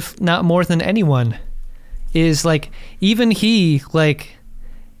much, if not more than anyone, is like, even he, like,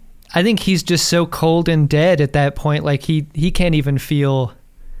 I think he's just so cold and dead at that point. Like, he can't even feel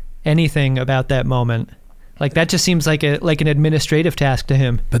anything about that moment. Like, that just seems like an administrative task to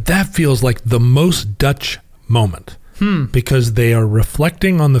him. But that feels like the most Dutch moment, because they are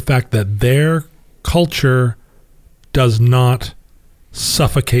reflecting on the fact that their culture does not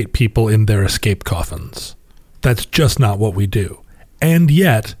suffocate people in their escape coffins. That's just not what we do. And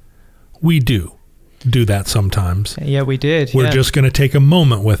yet, we do that sometimes. Yeah, we did. We're just going to take a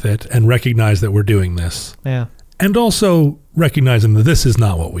moment with it and recognize that we're doing this. Yeah. And also recognizing that this is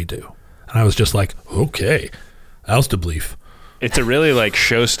not what we do. And I was just like, okay, Alsjeblieft. It's a really, like,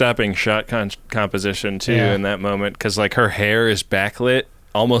 show-stopping shot composition, too, in that moment, because, like, her hair is backlit,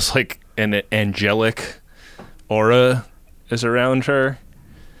 almost like an angelic aura is around her.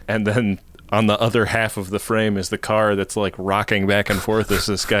 And then on the other half of the frame is the car that's, like, rocking back and forth as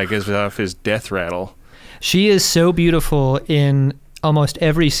this guy gives off his death rattle. She is so beautiful in almost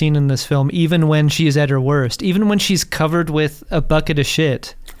every scene in this film, even when she is at her worst, even when she's covered with a bucket of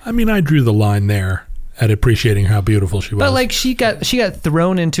shit. I mean, I drew the line there at appreciating how beautiful she was. But, like, she got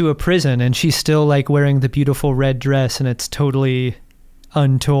thrown into a prison and she's still, like, wearing the beautiful red dress and it's totally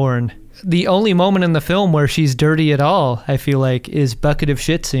untorn. the only moment in the film where she's dirty at all, I feel like, is bucket of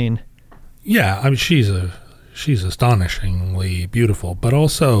shit scene. Yeah, I mean, she's astonishingly beautiful, but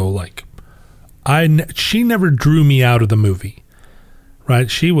also like, she never drew me out of the movie, right?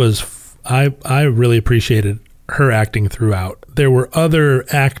 She was, I really appreciated her acting throughout. There were other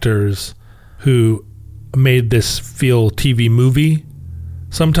actors who made this feel TV movie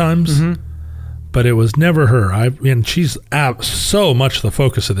sometimes, but it was never her. And she's so much the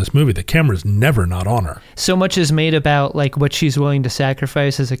focus of this movie. The camera's never not on her. So much is made about like what she's willing to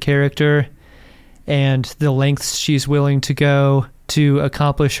sacrifice as a character and the lengths she's willing to go to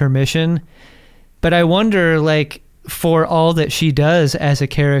accomplish her mission. But I wonder, like, for all that she does as a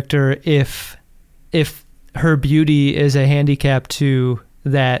character, if her beauty is a handicap to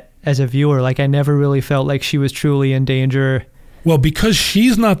that as a viewer. Like, I never really felt like she was truly in danger. Well, because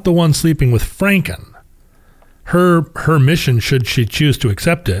she's not the one sleeping with Franken, her mission, should she choose to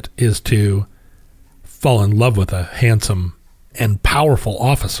accept it, is to fall in love with a handsome and powerful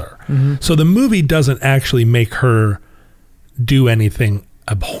officer. So the movie doesn't actually make her do anything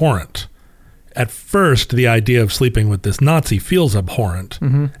abhorrent. At first, the idea of sleeping with this Nazi feels abhorrent,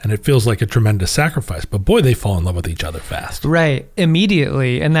 and it feels like a tremendous sacrifice. But boy, they fall in love with each other fast. Right,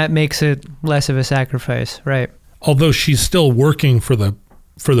 immediately, and that makes it less of a sacrifice, right? Although she's still working for the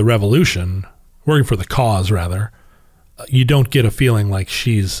revolution, working for the cause, rather, you don't get a feeling like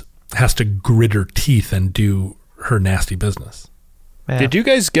has to grit her teeth and do her nasty business. Yeah. Did you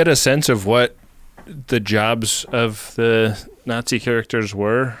guys get a sense of what the jobs of the Nazi characters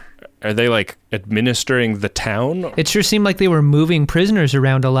were? Are they like administering the town? It sure seemed like they were moving prisoners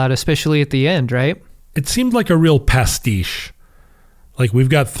around a lot, especially at the end, right? It seemed like a real pastiche. Like, we've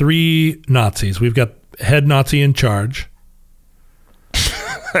got 3 Nazis. We've got head Nazi in charge.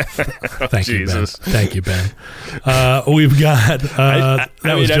 Thank you, Ben. Thank you, Ben. We've got that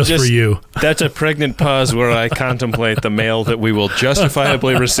was just for you. That's a pregnant pause where I contemplate the mail that we will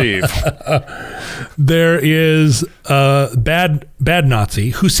justifiably receive. There is a bad Nazi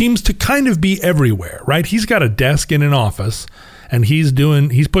who seems to kind of be everywhere, right? He's got a desk in an office, and he's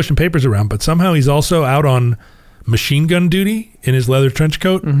pushing papers around, but somehow he's also out on machine gun duty in his leather trench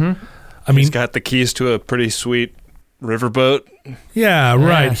coat. I mean, he's got the keys to a pretty sweet riverboat. Yeah,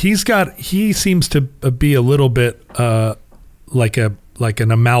 right. He seems to be a little bit like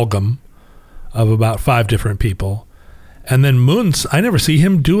an amalgam of about 5 different people. And then Muntz, I never see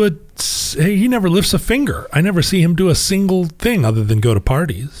him he never lifts a finger. I never see him do a single thing other than go to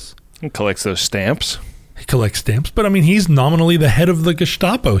parties. He collects those stamps. He collects stamps, but I mean, he's nominally the head of the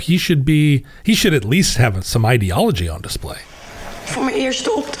Gestapo. He should at least have some ideology on display. Voor mijn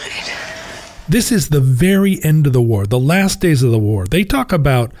eerste optreden. This is the very end of the war, the last days of the war. They talk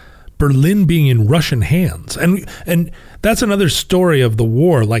about Berlin being in Russian hands. And that's another story of the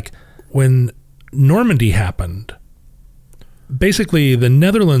war. Like, when Normandy happened, basically the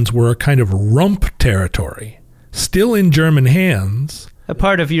Netherlands were a kind of rump territory, still in German hands. A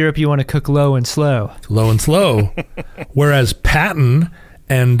part of Europe you want to cook low and slow. Low and slow. Whereas Patton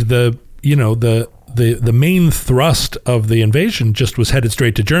and the main thrust of the invasion just was headed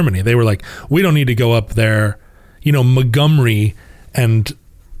straight to Germany. They were like, we don't need to go up there. Montgomery, and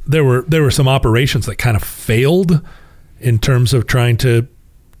there were some operations that kind of failed in terms of trying to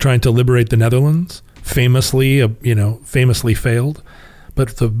liberate the Netherlands. Famously failed.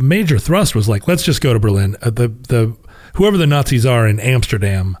 But the major thrust was like, let's just go to Berlin. Whoever the Nazis are in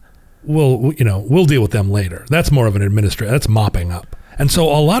Amsterdam, we'll deal with them later. That's more of an that's mopping up. And so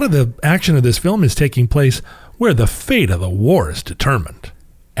a lot of the action of this film is taking place where the fate of the war is determined.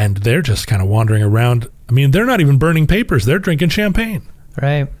 And they're just kind of wandering around. I mean, they're not even burning papers. They're drinking champagne.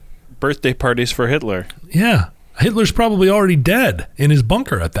 Right. Birthday parties for Hitler. Yeah. Hitler's probably already dead in his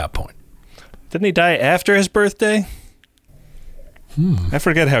bunker at that point. Didn't he die after his birthday? I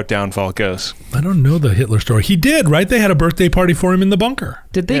forget how Downfall goes. I don't know the Hitler story. He did, right? They had a birthday party for him in the bunker.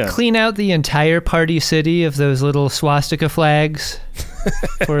 Did they clean out the entire Party City of those little swastika flags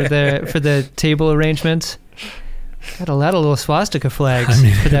for the table arrangements? Got a lot of little swastika flags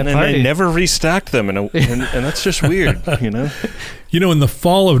for that and party. They never restocked them, and that's just weird, in the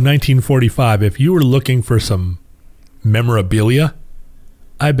fall of 1945, if you were looking for some memorabilia,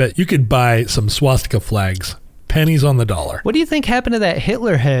 I bet you could buy some swastika flags. Pennies on the dollar. What do you think happened to that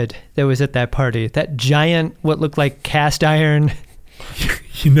Hitler head that was at that party? That giant, what looked like cast iron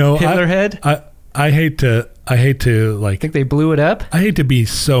Hitler head? I hate to like... Think they blew it up? I hate to be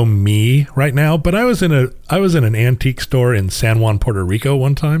so me right now, but I was in an antique store in San Juan, Puerto Rico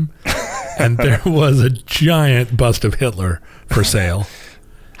one time, and there was a giant bust of Hitler for sale.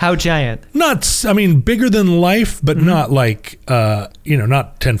 How giant? Bigger than life, but not like,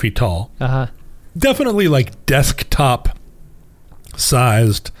 not 10 feet tall. Uh-huh. Definitely like desktop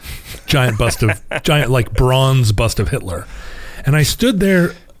sized giant like bronze bust of Hitler. And I stood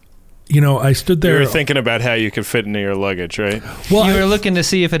there, You were thinking about how you could fit into your luggage, right? Well, you were looking to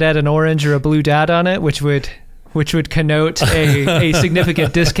see if it had an orange or a blue dot on it, which would connote a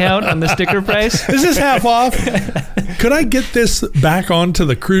significant discount on the sticker price. Is this half off? Could I get this back onto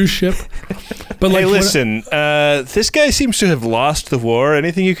the cruise ship? But hey, listen, this guy seems to have lost the war.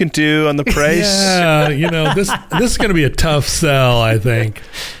 Anything you can do on the price? Yeah, this is going to be a tough sell, I think.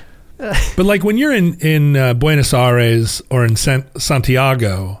 But like when you're in Buenos Aires or in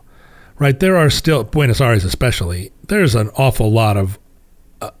Santiago, right, there are still, Buenos Aires especially, there's an awful lot of,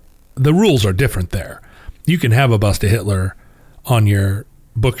 the rules are different there. You can have a bust of Hitler on your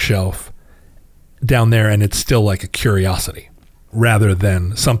bookshelf down there and it's still like a curiosity rather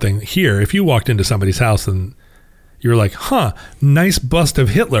than something here. If you walked into somebody's house and you're like, nice bust of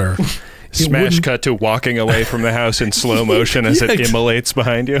Hitler. Smash cut to walking away from the house in slow motion as it immolates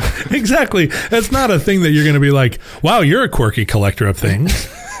behind you. Exactly. That's not a thing that you're going to be like, wow, you're a quirky collector of things.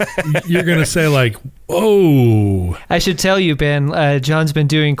 You're going to say like, whoa. I should tell you, Ben, John's been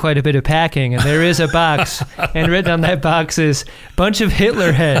doing quite a bit of packing, and there is a box, and written on that box is bunch of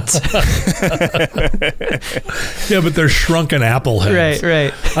Hitler heads. Yeah, but they're shrunken apple heads.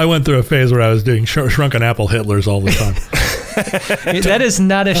 Right. I went through a phase where I was doing shrunken apple Hitlers all the time. That is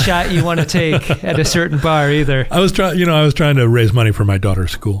not a shot you want to take at a certain bar either. I was trying to raise money for my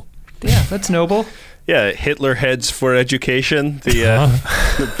daughter's school. Yeah, that's noble. Yeah, Hitler Heads for Education,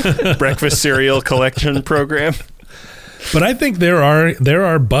 the breakfast cereal collection program. But I think there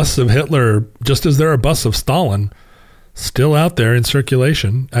are busts of Hitler, just as there are busts of Stalin, still out there in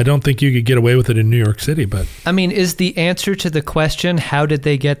circulation. I don't think you could get away with it in New York City, but... I mean, is the answer to the question, how did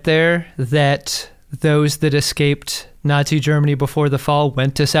they get there, that those that escaped Nazi Germany before the fall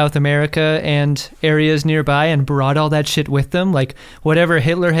went to South America and areas nearby and brought all that shit with them? Like, whatever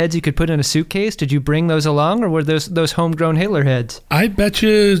Hitler heads you could put in a suitcase, did you bring those along, or were those homegrown Hitler heads? I bet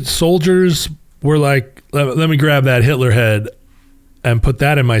you soldiers were like, let me grab that Hitler head and put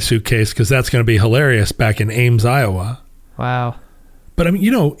that in my suitcase because that's going to be hilarious back in Ames, Iowa. Wow. But I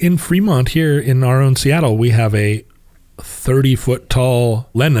mean, in Fremont here in our own Seattle, we have a 30-foot tall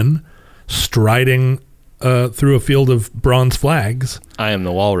Lenin striding through a field of bronze flags. I am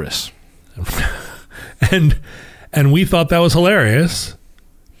the walrus. and we thought that was hilarious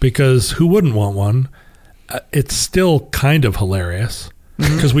because who wouldn't want one? It's still kind of hilarious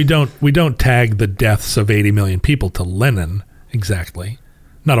because we don't tag the deaths of 80 million people to Lenin exactly.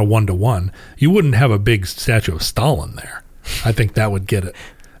 Not a 1-to-1. You wouldn't have a big statue of Stalin there. I think that would get it.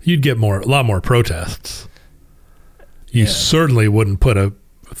 You'd get a lot more protests. You certainly wouldn't put a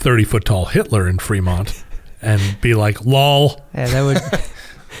 30-foot tall Hitler in Fremont and be like, lol. Yeah,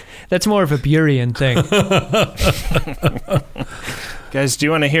 that's more of a Burian thing. Guys, do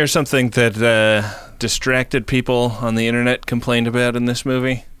you want to hear something that distracted people on the internet complained about in this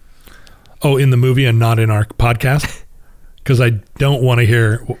movie? Oh, in the movie and not in our podcast? Because I don't want to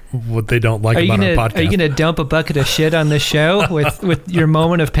hear what they don't like about our podcast. Are you going to dump a bucket of shit on this show with your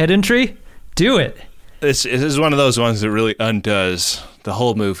moment of pedantry? Do it. This is one of those ones that really undoes the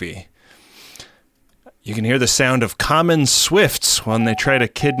whole movie. You can hear the sound of common swifts when they try to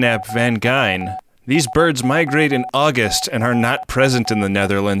kidnap Van Gyn. These birds migrate in August and are not present in the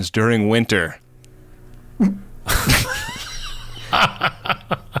Netherlands during winter.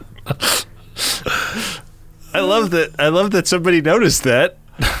 I love that somebody noticed that.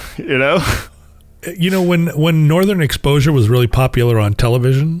 When Northern Exposure was really popular on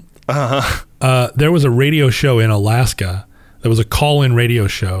television, there was a radio show in Alaska. There was a call-in radio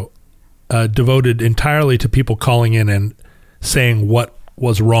show devoted entirely to people calling in and saying what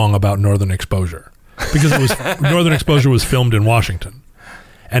was wrong about Northern Exposure, because Northern Exposure was filmed in Washington,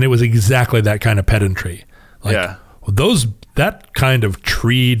 and it was exactly that kind of pedantry. Like, that kind of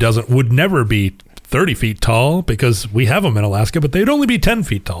tree would never be 30 feet tall because we have them in Alaska, but they'd only be 10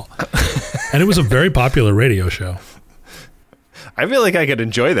 feet tall. And it was a very popular radio show. I feel like I could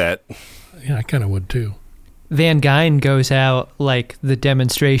enjoy that. Yeah, I kind of would too. Van Gyn goes out like the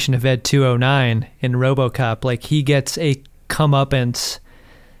demonstration of Ed 209 in RoboCop. Like, he gets a comeuppance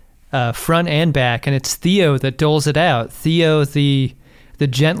front and back, and it's Theo that doles it out. Theo, the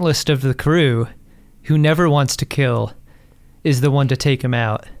gentlest of the crew, who never wants to kill, is the one to take him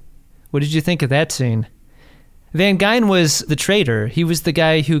out. What did you think of that scene? Van Gyn was the traitor. He was the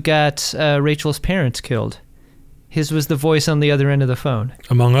guy who got Rachel's parents killed. His was the voice on the other end of the phone.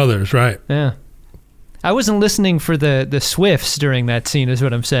 Among others, right. Yeah. I wasn't listening for the Swifts during that scene, is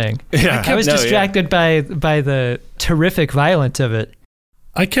what I'm saying. Yeah, I was distracted by the terrific violence of it.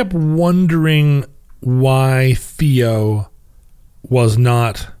 I kept wondering why Theo was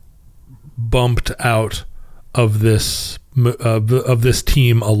not bumped out of this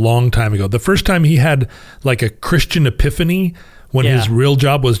team a long time ago. The first time he had like a Christian epiphany when his real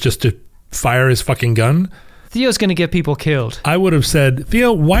job was just to fire his fucking gun. Theo's going to get people killed. I would have said,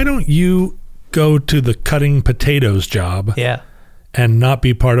 Theo, why don't you go to the cutting potatoes job? Yeah. And not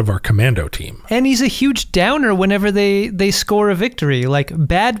be part of our commando team. And he's a huge downer whenever they score a victory. Like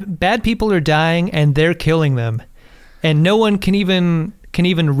bad people are dying and they're killing them. And no one can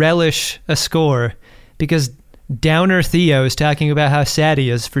even relish a score because downer Theo is talking about how sad he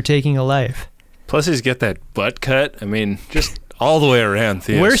is for taking a life. Plus he's got that butt cut. I mean, just all the way around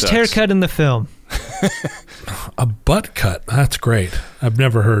Theo Worst sucks. haircut in the film. A butt cut. That's great. I've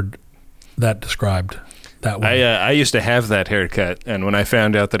never heard that described that way. I used to have that haircut, and when I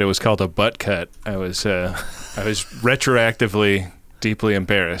found out that it was called a butt cut, I was retroactively deeply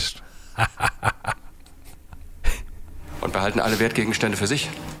embarrassed. Und behalten alle Wertgegenstände für sich.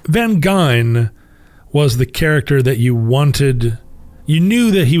 Van Gyn was the character that you wanted. You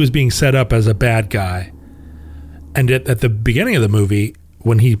knew that he was being set up as a bad guy. And at the beginning of the movie,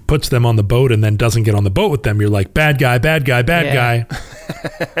 when he puts them on the boat and then doesn't get on the boat with them, you're like, bad guy, bad guy, bad guy.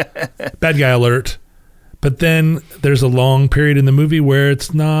 Bad guy alert. But then there's a long period in the movie where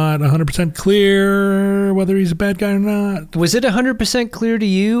it's not 100% clear whether he's a bad guy or not. Was it 100% clear to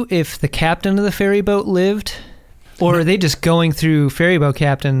you if the captain of the ferry boat lived? Or are they just going through ferry boat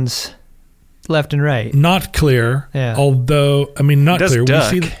captains left and right? Not clear. Yeah. Although, I mean, not clear.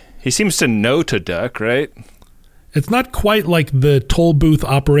 Duck. He seems to know to duck, right? It's not quite like the toll booth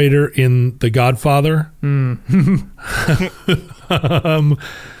operator in The Godfather.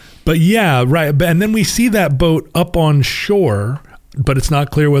 But yeah, right. And then we see that boat up on shore, but it's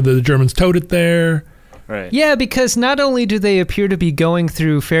not clear whether the Germans towed it there. Right. Yeah, because not only do they appear to be going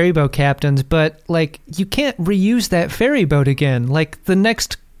through ferry boat captains, but like you can't reuse that ferry boat again. Like the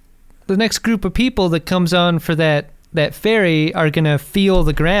next group of people that comes on for that ferry are going to feel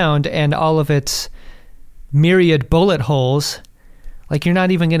the ground and all of its myriad bullet holes. Like you're not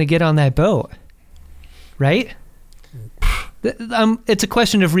even going to get on that boat. Right? It's a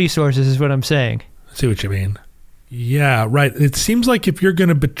question of resources is what I'm saying. I see what you mean. Yeah, right. It seems like if you're going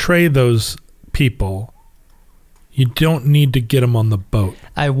to betray those people, you don't need to get them on the boat.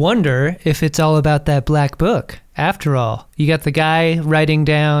 I wonder if it's all about that black book. After all, you got the guy writing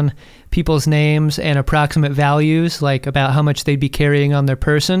down people's names and approximate values, like about how much they'd be carrying on their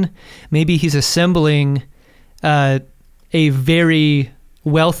person. Maybe he's assembling a very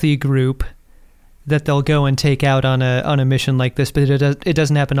wealthy group that they'll go and take out on a mission like this, but it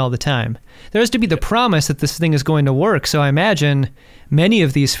doesn't happen all the time. There has to be the promise that this thing is going to work, so I imagine many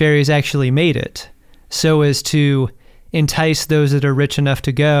of these ferries actually made it, so as to entice those that are rich enough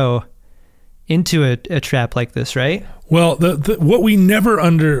to go into a trap like this, right? Well, what we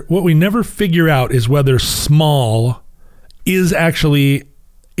never figure out is whether Small is actually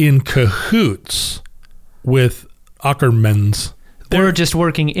in cahoots with Ackermans. They're just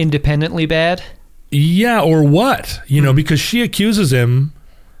working independently bad? Yeah, or what? You know, because she accuses him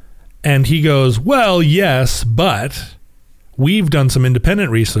and he goes, well, yes, but we've done some independent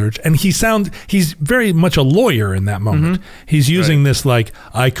research. And he's very much a lawyer in that moment. Mm-hmm. He's using this like,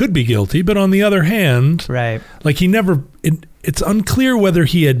 I could be guilty, but on the other hand, right? Like it's unclear whether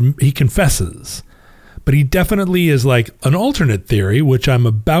he confesses, but he definitely is like an alternate theory, which I'm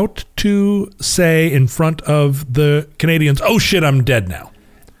about to say in front of the Canadians. Oh shit, I'm dead now.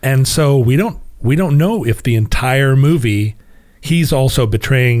 And so we don't know if the entire movie he's also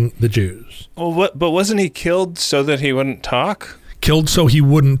betraying the Jews. Well, but wasn't he killed so that he wouldn't talk? Killed so he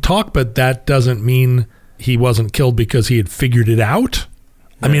wouldn't talk, but that doesn't mean he wasn't killed because he had figured it out.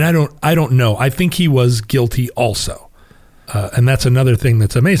 Yeah. I mean, I don't know. I think he was guilty also. And that's another thing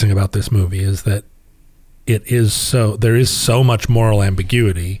that's amazing about this movie is that there is so much moral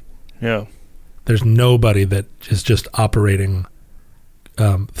ambiguity. Yeah. There's nobody that is just operating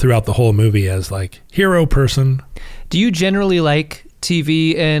throughout the whole movie as like hero person. Do you generally like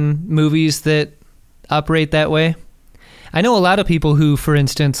TV and movies that operate that way? I know a lot of people who, for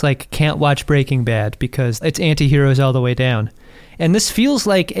instance, like can't watch Breaking Bad because it's anti-heroes all the way down. And this feels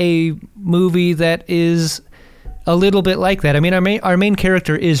like a movie that is a little bit like that. I mean, our main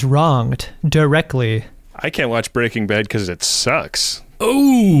character is wronged directly. I can't watch Breaking Bad because it sucks.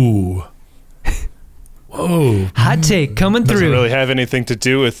 Oh. Whoa. Hot take coming through. Doesn't really have anything to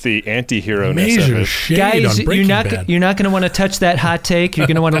do with the anti-hero-ness Major of it. shade Guys, on Breaking Bad. You're not going to want to touch that hot take. You're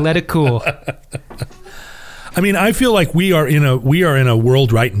going to want to let it cool. I mean, I feel like we are in a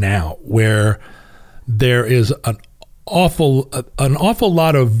world right now where there is an awful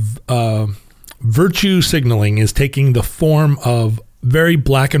lot of virtue signaling is taking the form of very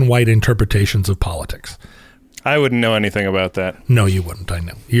black and white interpretations of politics. I wouldn't know anything about that. No, you wouldn't. I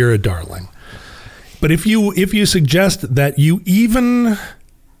know. You're a darling. But if you suggest that you even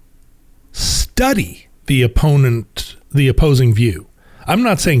study the opposing view, I'm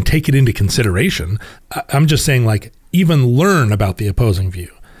not saying take it into consideration. I'm just saying, like, even learn about the opposing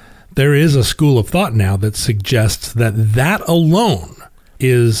view. There is a school of thought now that suggests that alone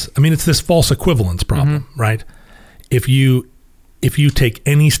is, I mean, it's this false equivalence problem, right? If you take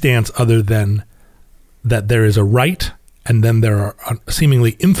any stance other than that there is a right and then there are a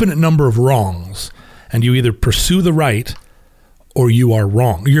seemingly infinite number of wrongs, and you either pursue the right or you are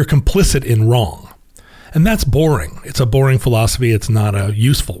wrong. You're complicit in wrong. And that's boring. It's a boring philosophy. It's not a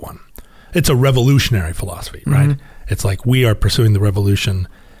useful one. It's a revolutionary philosophy, right? It's like we are pursuing the revolution,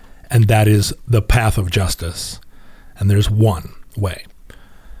 and that is the path of justice. And there's one way.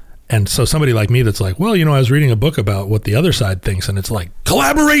 And so somebody like me that's like, well, I was reading a book about what the other side thinks, and it's like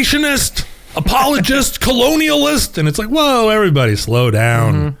collaborationist, apologist, colonialist. And it's like, whoa, everybody slow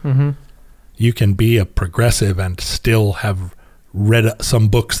down. You can be a progressive and still have read some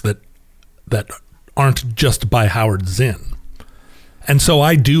books that aren't just by Howard Zinn. And so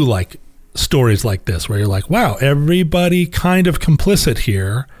I do like stories like this where you're like, wow, everybody kind of complicit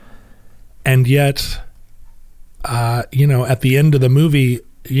here. And yet, at the end of the movie,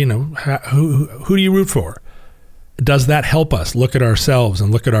 who do you root for? Does that help us look at ourselves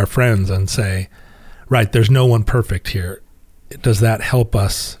and look at our friends and say, right, there's no one perfect here? Does that help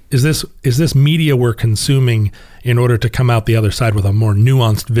us? Is this media we're consuming in order to come out the other side with a more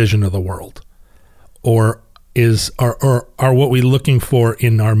nuanced vision of the world? Or are what we're looking for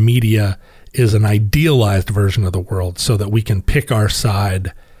in our media is an idealized version of the world so that we can pick our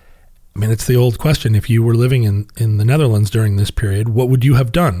side? I mean, it's the old question. If you were living in the Netherlands during this period, what would you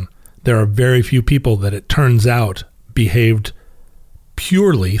have done? There are very few people that it turns out behaved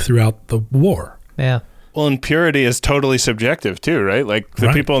purely throughout the war. Yeah. Well, and purity is totally subjective too, right? Like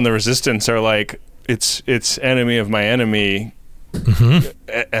the people in the resistance are like, it's enemy of my enemy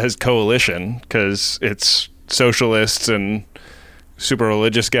as coalition because it's socialists and super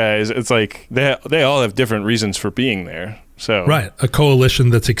religious guys. It's like they all have different reasons for being there. So right, a coalition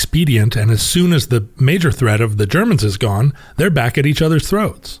that's expedient, and as soon as the major threat of the Germans is gone, they're back at each other's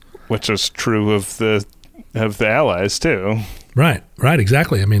throats. Which is true of the Allies too. Right,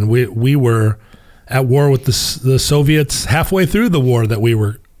 exactly. I mean, we were at war with the Soviets halfway through the war that we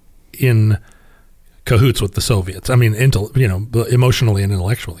were in cahoots with the Soviets. I mean, emotionally and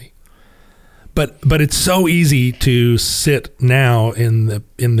intellectually. But it's so easy to sit now in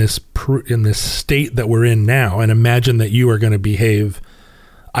this state that we're in now and imagine that you are going to behave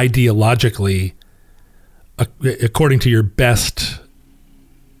ideologically according to your best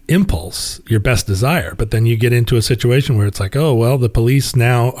impulse, your best desire. But then you get into a situation where it's like, oh, well, the police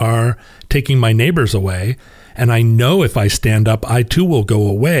now are taking my neighbors away, and I know if I stand up, I too will go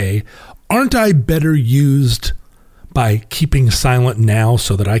away. Aren't I better used by keeping silent now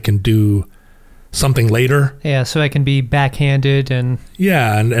so that I can do something later? Yeah, so I can be backhanded and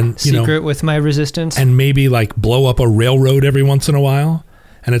and secret with my resistance. And maybe like blow up a railroad every once in a while.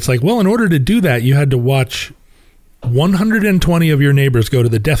 And it's like, well, in order to do that, you had to watch 120 of your neighbors go to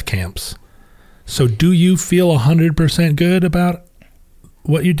the death camps. So do you feel 100% good about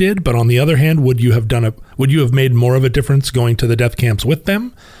what you did? But on the other hand, would you have made more of a difference going to the death camps with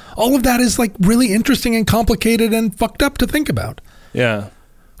them? All of that is like really interesting and complicated and fucked up to think about. Yeah.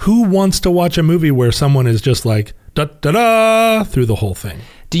 Who wants to watch a movie where someone is just like, da-da-da, through the whole thing?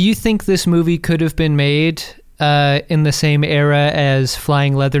 Do you think this movie could have been made in the same era as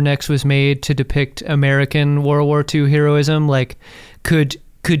Flying Leathernecks was made to depict American World War II heroism? Like, could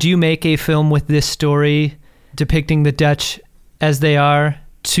you make a film with this story depicting the Dutch as they are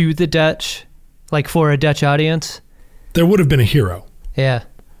to the Dutch, like for a Dutch audience? There would have been a hero. Yeah.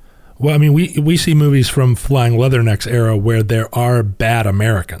 Well, I mean, we see movies from Flying Leathernecks era where there are bad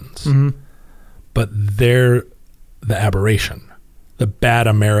Americans, but they're the aberration. The bad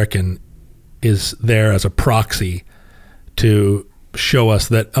American is there as a proxy to show us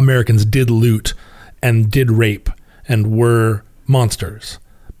that Americans did loot and did rape and were monsters.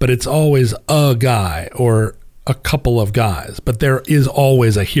 But it's always a guy or a couple of guys, but there is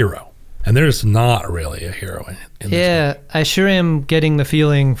always a hero. And there's not really a hero in this movie. I sure am getting the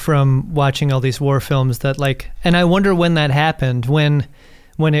feeling from watching all these war films that and I wonder when that happened, when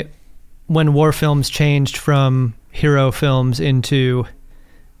war films changed from hero films into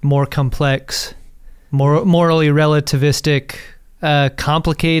more complex morally relativistic,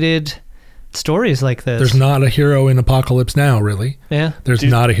 complicated stories like this. There's not a hero in Apocalypse Now, really. Yeah. There's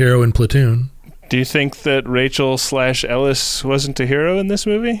not a hero in Platoon. Do you think that Rachel/Ellis wasn't a hero in this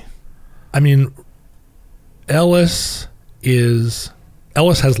movie? I mean, Ellis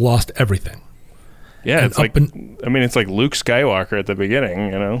has lost everything. Yeah, it's like Luke Skywalker at the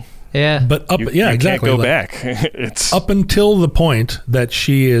beginning, you know. Yeah, but you exactly. Can't go back. It's up until the point that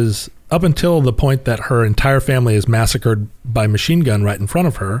her entire family is massacred by machine gun right in front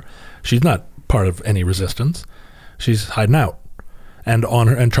of her. She's not part of any resistance. She's hiding out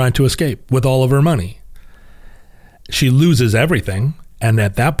and trying to escape with all of her money. She loses everything, and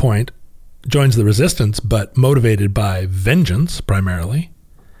at that point joins the resistance, but motivated by vengeance primarily,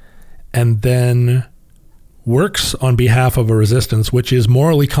 and then works on behalf of a resistance which is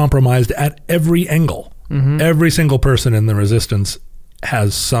morally compromised at every angle. Mm-hmm. Every single person in the resistance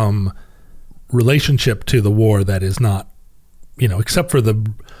has some relationship to the war that is not, except for the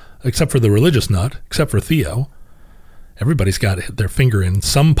religious nut, except for Theo. Everybody's got their finger in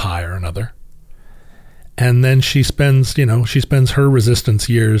some pie or another. And then she spends her resistance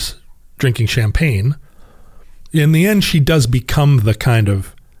years drinking champagne. In the end, she does become the kind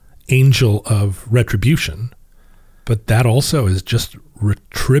of angel of retribution, but that also is just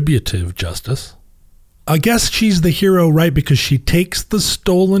retributive justice. I guess she's the hero, right? Because she takes the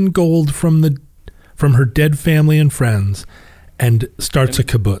stolen gold from her dead family and friends and starts a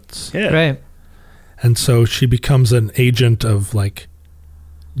kibbutz. Yeah. Right. And so she becomes an agent of like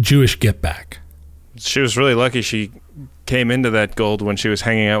Jewish get back. She was really lucky she came into that gold when she was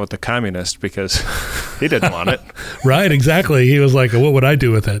hanging out with the communist, because he didn't want it. Right, exactly. He was like, what would I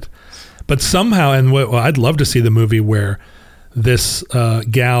do with it? But somehow, I'd love to see the movie where this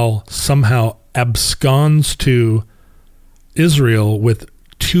gal somehow absconds to Israel with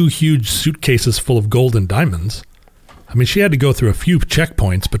 2 huge suitcases full of gold and diamonds. I mean, she had to go through a few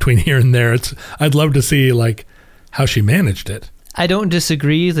checkpoints between here and there. I'd love to see like how she managed it. I don't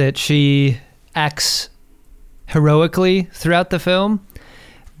disagree that she acts heroically throughout the film,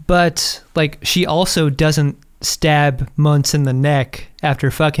 but like she also doesn't stab Muntz in the neck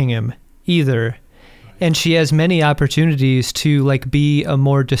after fucking him either. And she has many opportunities to like be a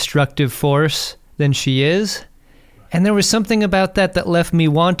more destructive force than she is. And there was something about that left me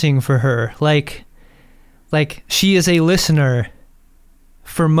wanting for her. Like she is a listener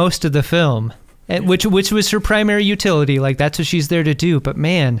for most of the film, which was her primary utility. Like that's what she's there to do. But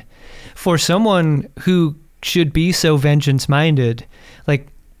man, for someone who should be so vengeance-minded, like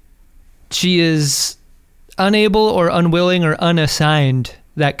she is unable or unwilling or unassigned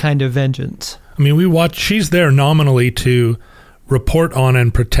that kind of vengeance. I mean, she's there nominally to report on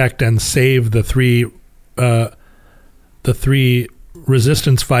and protect and save the three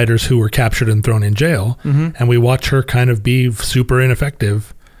resistance fighters who were captured and thrown in jail. Mm-hmm. And we watch her kind of be super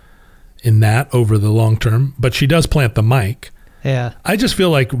ineffective in that over the long term, but she does plant the mic. Yeah. I just feel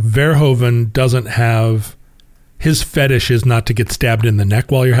like Verhoeven doesn't have, his fetish is not to get stabbed in the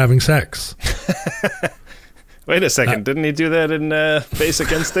neck while you're having sex. Wait a second. Didn't he do that in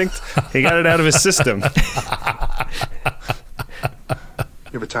Basic Instinct? He got it out of his system.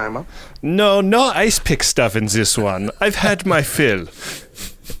 You have a time up? No ice pick stuff in this one. I've had my fill.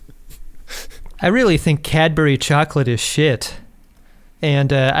 I really think Cadbury chocolate is shit.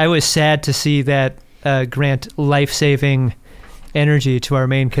 And I was sad to see that grant life-saving energy to our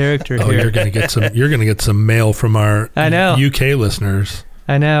main character here. You're gonna get some mail from our UK listeners.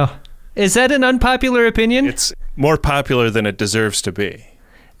 I know. Is that an unpopular opinion? It's more popular than it deserves to be.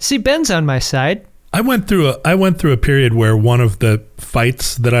 See, Ben's on my side. I went through a period where one of the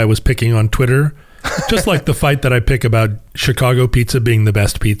fights that I was picking on Twitter, just like the fight that I pick about Chicago pizza being the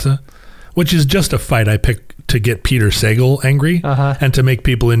best pizza, which is just a fight I pick to get Peter Sagal angry and to make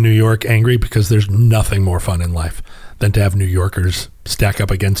people in New York angry, because there's nothing more fun in life than to have New Yorkers stack up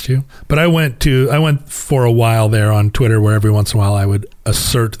against you. But I went for a while there on Twitter where every once in a while I would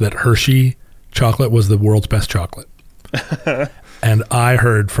assert that Hershey chocolate was the world's best chocolate. And I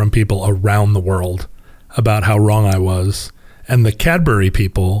heard from people around the world about how wrong I was. And the Cadbury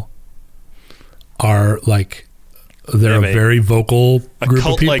people are like, they're a very vocal group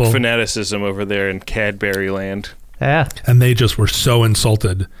of people. A cult-like fanaticism over there in Cadbury land. Yeah. And they just were so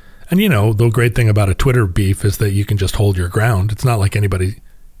insulted. And the great thing about a Twitter beef is that you can just hold your ground. It's not like anybody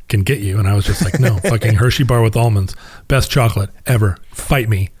can get you. And I was just like, no, fucking Hershey bar with almonds, best chocolate ever. Fight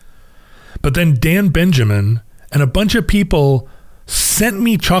me. But then Dan Benjamin and a bunch of people sent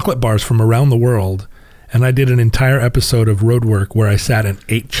me chocolate bars from around the world, and I did an entire episode of Roadwork where I sat and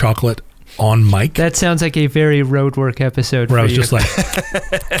ate chocolate on mic. That sounds like a very Roadwork episode where for I was you. just like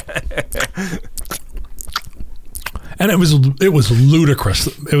And it was ludicrous.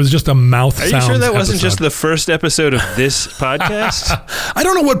 It was just a mouth sound. Are you sure that wasn't episode. just the first episode of this podcast? I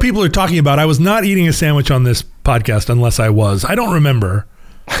don't know what people are talking about. I was not eating a sandwich on this podcast unless I was. I don't remember.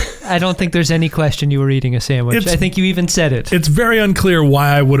 I don't think there's any question you were eating a sandwich. I think you even said it. It's very unclear why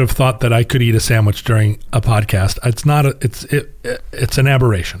I would have thought that I could eat a sandwich during a podcast. It's not. It's an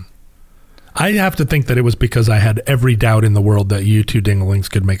aberration. I have to think that it was because I had every doubt in the world that you two dinglings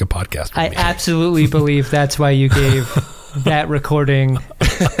could make a podcast with I me. absolutely believe that's why you gave that recording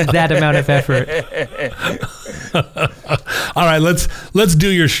that amount of effort. All right, let's do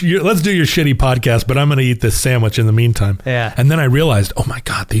your shitty podcast, but I'm going to eat this sandwich in the meantime. Yeah. And then I realized, oh my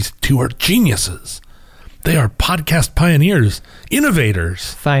God, these two are geniuses. They are podcast pioneers,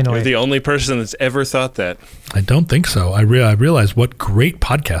 innovators. Finally. You're the only person that's ever thought that. I don't think so. I realized what great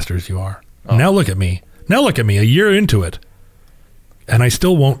podcasters you are. Oh. Now look at me. A year into it. And I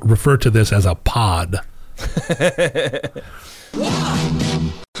still won't refer to this as a pod.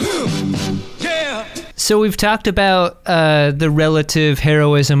 So we've talked about the relative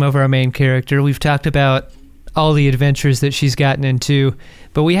heroism of our main character. We've talked about all the adventures that she's gotten into,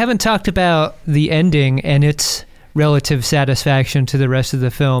 but we haven't talked about the ending and its relative satisfaction to the rest of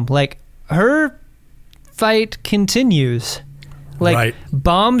the film. Like, her fight continues. Like, right.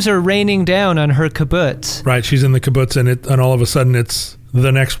 Bombs are raining down on her kibbutz. Right, she's in the kibbutz, and all of a sudden it's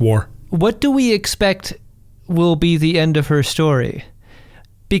the next war. What do we expect will be the end of her story?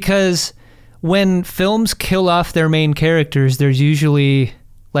 Because when films kill off their main characters, there's usually,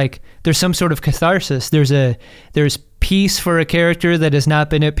 like, there's some sort of catharsis. There's peace for a character that has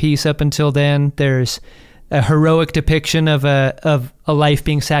not been at peace up until then. There's a heroic depiction of a life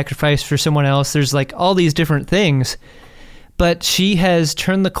being sacrificed for someone else. There's, like, all these different things. But she has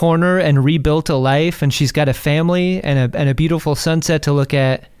turned the corner and rebuilt a life, and she's got a family and a beautiful sunset to look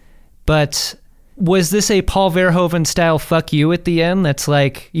at. But was this a Paul Verhoeven style fuck you at the end? That's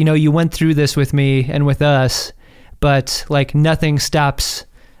like, you went through this with me and with us, but like nothing stops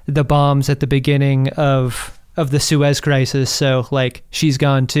the bombs at the beginning of the Suez Crisis. So like she's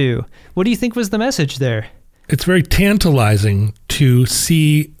gone too. What do you think was the message there? It's very tantalizing to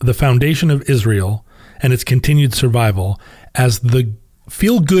see the foundation of Israel and its continued survival as the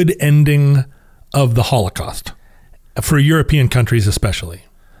feel-good ending of the Holocaust, for European countries especially,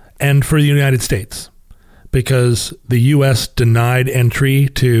 and for the United States, because the U.S. denied entry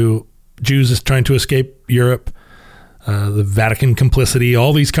to Jews trying to escape Europe, the Vatican complicity,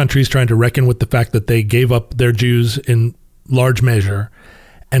 all these countries trying to reckon with the fact that they gave up their Jews in large measure.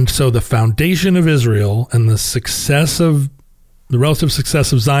 And so the foundation of Israel and the relative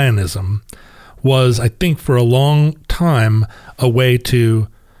success of Zionism was, I think, for a long time, a way to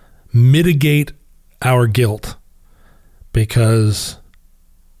mitigate our guilt, because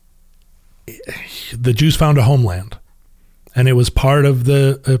the Jews found a homeland, and it was part of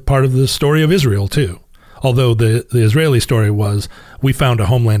the story of Israel too. Although the Israeli story was, we found a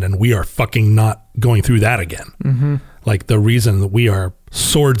homeland and we are fucking not going through that again. Mm-hmm. Like, the reason that we are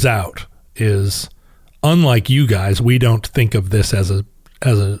swords out is, unlike you guys, we don't think of this as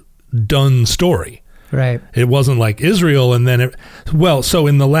a done story. Right. It wasn't like Israel and then so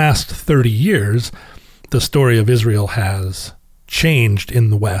in the last 30 years, the story of Israel has changed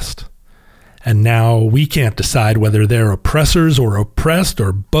in the West. And now we can't decide whether they're oppressors or oppressed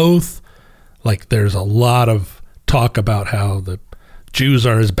or both. Like, there's a lot of talk about how the Jews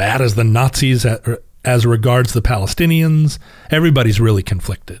are as bad as the Nazis as regards the Palestinians. Everybody's really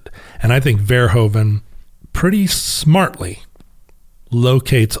conflicted. And I think Verhoeven pretty smartly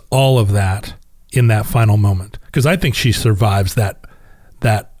locates all of that in that final moment, because I think she survives that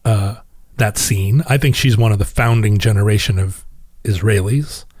scene. I think she's one of the founding generation of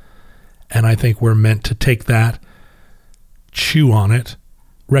Israelis, and I think we're meant to take that, chew on it,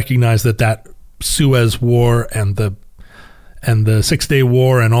 recognize that Suez War and the 6 Day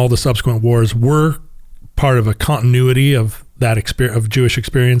War and all the subsequent wars were part of a continuity of that of Jewish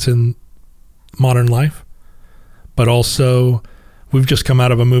experience in modern life, but also we've just come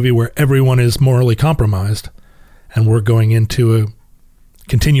out of a movie where everyone is morally compromised, and we're going into a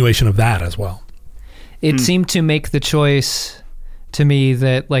continuation of that as well. It seemed to make the choice to me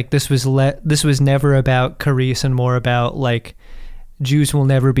that like this was never about Carice and more about like Jews will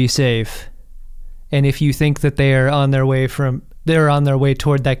never be safe. And if you think that they're on their way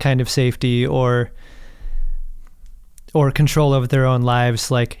toward that kind of safety or control over their own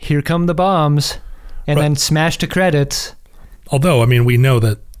lives, like here come the bombs and then smash to credits. Although, I mean, we know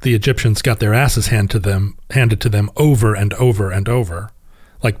that the Egyptians got their asses handed to them over and over and over.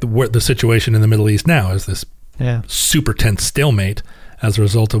 Like the situation in the Middle East now is this super tense stalemate as a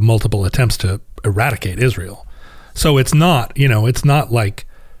result of multiple attempts to eradicate Israel. So it's not, it's not like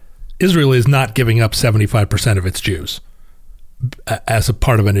Israel is not giving up 75% of its Jews as a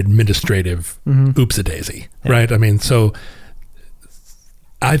part of an administrative oopsie-daisy, right? I mean, so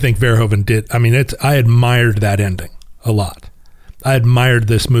I think Verhoeven did. I mean, I admired that ending a lot. I admired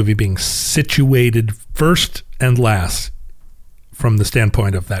this movie being situated first and last from the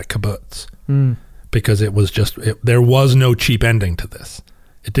standpoint of that kibbutz, because it was there was no cheap ending to this.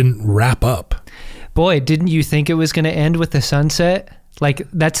 It didn't wrap up. Boy, didn't you think it was going to end with the sunset? Like,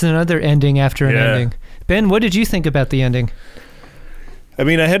 that's another ending after an ending. Ben, what did you think about the ending? I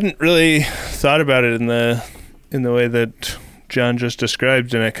mean, I hadn't really thought about it in the way that John just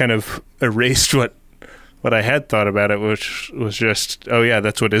described, and I kind of erased what I had thought about it, which was just, oh yeah,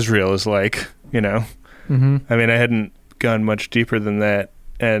 that's what Israel is like, Mm-hmm. I mean, I hadn't gone much deeper than that,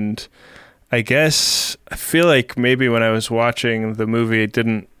 and I guess I feel like maybe when I was watching the movie, it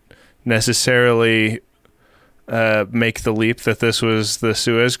didn't necessarily make the leap that this was the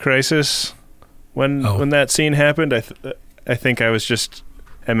Suez Crisis when that scene happened. I think I was just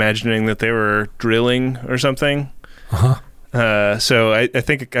imagining that they were drilling or something. So I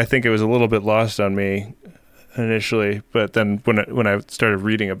think it was a little bit lost on me initially, but then when I started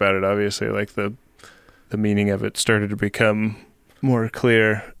reading about it, obviously, like the meaning of it started to become more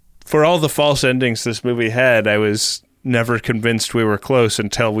clear. For all the false endings this movie had, I was never convinced we were close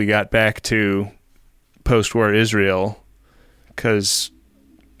until we got back to post-war Israel, because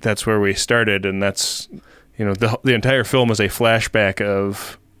that's where we started, and that's, the entire film is a flashback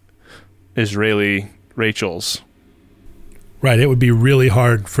of Israeli Rachel's. Right, it would be really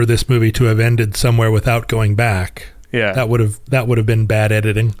hard for this movie to have ended somewhere without going back. Yeah, that would have been bad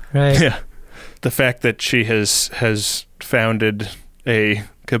editing. Right. Yeah, the fact that she has founded a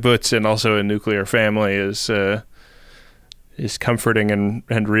kibbutz and also a nuclear family is comforting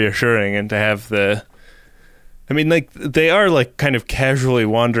and reassuring, and to have they are like kind of casually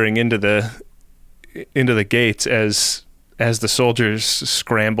wandering into the gates as the soldiers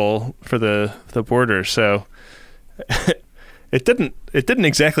scramble for the border. So it didn't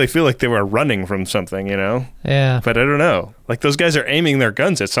exactly feel like they were running from something, Yeah. But I don't know. Like, those guys are aiming their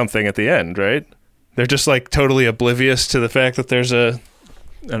guns at something at the end, right? They're just like totally oblivious to the fact that there's a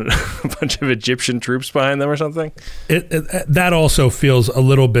bunch of Egyptian troops behind them or something. That also feels a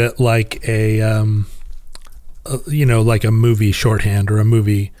little bit like like a movie shorthand, or a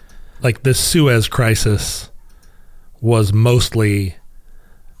movie like the Suez Crisis was mostly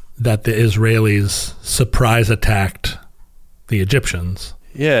that the Israelis surprise attacked the Egyptians.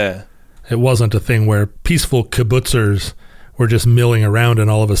 Yeah. It wasn't a thing where peaceful kibbutzers were just milling around and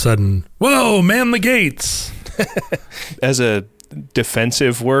all of a sudden, whoa, man the gates. As a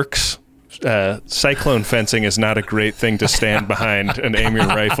defensive works, cyclone fencing is not a great thing to stand behind and aim your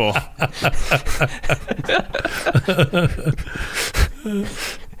rifle.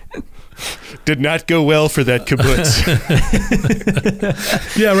 Did not go well for that kibbutz.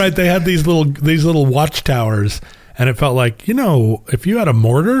 Yeah, right. They had these little watchtowers, and it felt like, if you had a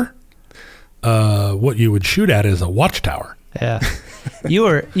mortar, what you would shoot at is a watchtower. Yeah. You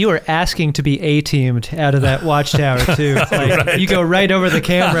were asking to be A-teamed out of that watchtower too. Like, right. You go right over the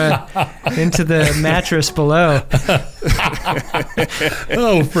camera into the mattress below.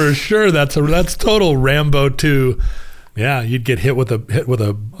 Oh, for sure. That's total Rambo 2. Yeah, you'd get hit with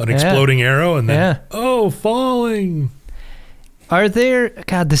an exploding arrow, and then falling. Are there?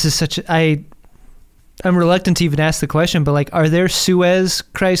 God, this is such. I'm reluctant to even ask the question, but are there Suez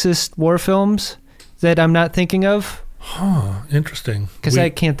Crisis war films that I'm not thinking of? Interesting. Because I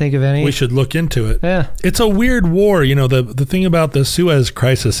can't think of any. We should look into it. Yeah, it's a weird war. The thing about the Suez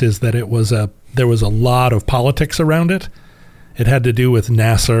Crisis is that there was a lot of politics around it. It had to do with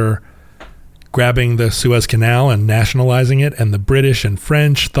Nasser grabbing the Suez Canal and nationalizing it, and the British and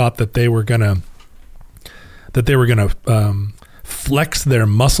French thought that they were gonna flex their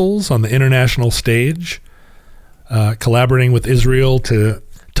muscles on the international stage, collaborating with Israel to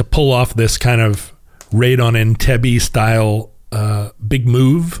pull off this kind of raid on Entebbe style big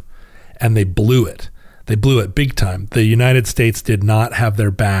move, and they blew it. They blew it big time. The United States did not have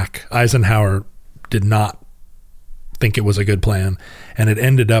their back. Eisenhower did not think it was a good plan, and it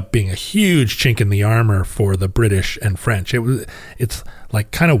ended up being a huge chink in the armor for the British and French. It's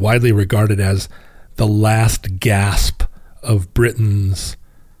like kind of widely regarded as the last gasp of Britain's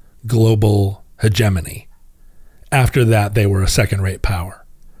global hegemony. After that, they were a second-rate power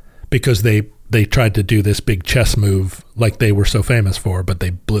because they tried to do this big chess move like they were so famous for, but they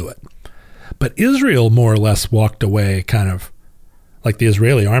blew it. But Israel more or less walked away kind of like the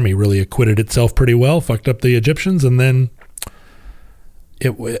Israeli army really acquitted itself pretty well, fucked up the Egyptians, and then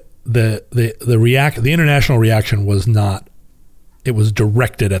the international reaction was not. It was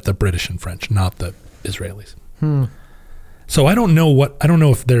directed at the British and French, not the Israelis. So I don't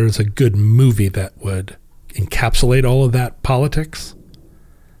know if there's a good movie that would encapsulate all of that politics.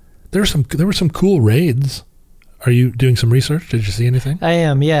 There were some cool raids. Are you doing some research? Did you see anything? I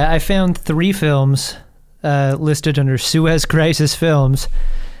am, yeah. I found 3 films listed under Suez Crisis films.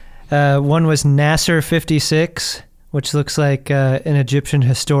 One was Nasser 56, which looks like an Egyptian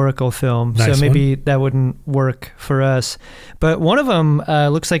historical film. Nice so maybe that wouldn't work for us. But one of them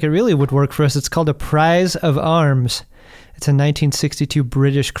looks like it really would work for us. It's called A Prize of Arms. It's a 1962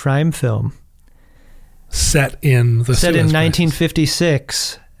 British crime film. Set in Suez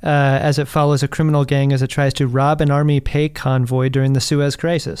 1956. As it follows a criminal gang as it tries to rob an army pay convoy during the Suez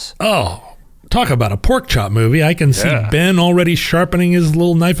Crisis. Oh, talk about a pork chop movie. I can see Ben already sharpening his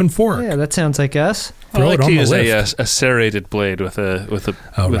little knife and fork. Yeah, that sounds like us. I like to use a serrated blade with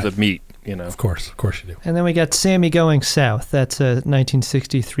a meat, you know. Of course you do. And then we got Sammy Going South. That's a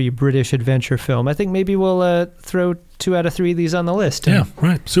 1963 British adventure film. I think maybe we'll throw 2 out of 3 of these on the list. Yeah,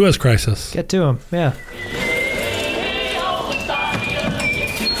 right. Suez Crisis. Get to them, yeah.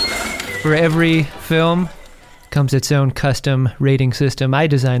 For every film comes its own custom rating system. I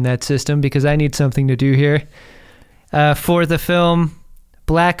designed that system because I need something to do here. For the film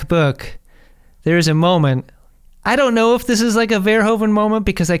Black Book, there's a moment. I don't know if this is like a Verhoeven moment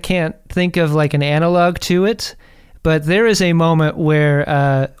because I can't think of like an analog to it, but there is a moment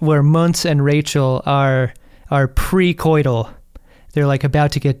where Muntz and Rachel are pre-coital. They're like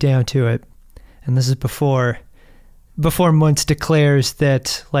about to get down to it, and this is before Muntz declares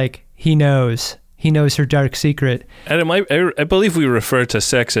that like he knows her dark secret. Adam, I believe we refer to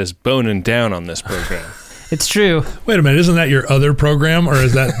sex as boning down on this program. It's true. Wait a minute, isn't that your other program, or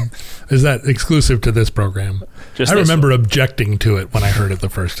is that exclusive to this program? I remember objecting to it when I heard it the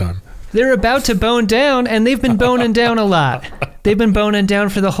first time. They're about to bone down, and they've been boning down a lot. They've been boning down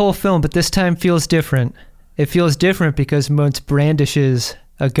for the whole film, but this time feels different. It feels different because Muntz brandishes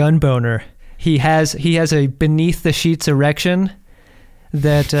a gun boner. He has a beneath the sheets erection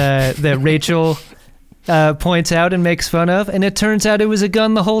that Rachel points out and makes fun of, and it turns out it was a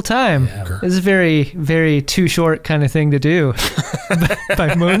gun the whole time. Yeah, it's a very, very too short kind of thing to do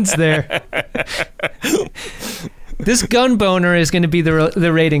by Muntz there. This gun boner is going to be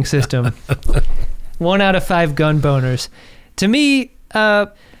the rating system. 1 out of 5 gun boners. To me,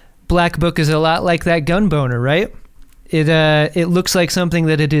 Black Book is a lot like that gun boner, right? It looks like something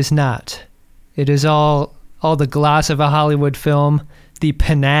that it is not. It is all the gloss of a Hollywood film, the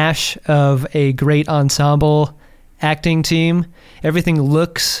panache of a great ensemble acting team. Everything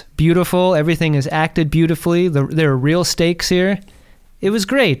looks beautiful. Everything is acted beautifully. There are real stakes here. It was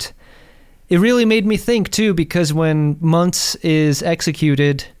great. It really made me think, too, because when Muntz is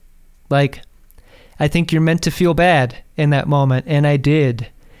executed, like, I think you're meant to feel bad in that moment, and I did.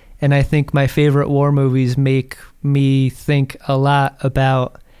 And I think my favorite war movies make me think a lot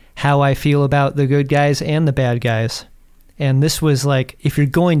about how I feel about the good guys and the bad guys. And this was like, if you're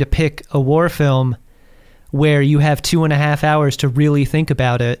going to pick a war film where you have 2.5 hours to really think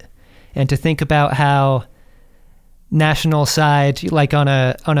about it and to think about how national side, like on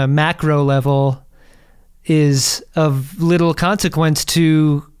a macro level, is of little consequence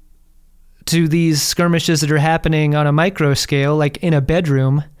to these skirmishes that are happening on a micro scale, like in a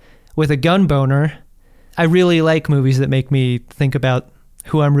bedroom with a gun boner. I really like movies that make me think about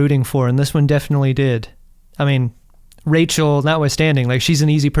who I'm rooting for, and this one definitely did. I mean, Rachel notwithstanding, like, she's an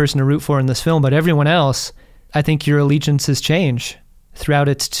easy person to root for in this film, but everyone else, I think your allegiances change throughout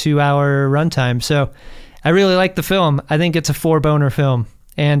its 2-hour runtime. So I really like the film. I think it's a 4-boner film,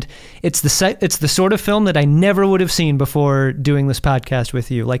 and it's the sort of film that I never would have seen before doing this podcast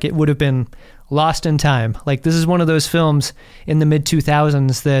with you. Like, it would have been lost in time. Like, this is one of those films in the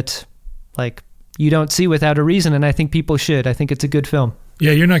mid-2000s that, like, you don't see without a reason, and I think people should. I think it's a good film.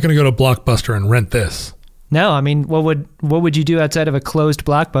 Yeah, you're not going to go to Blockbuster and rent this. No, I mean, what would you do outside of a closed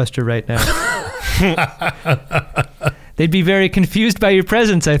Blockbuster right now? They'd be very confused by your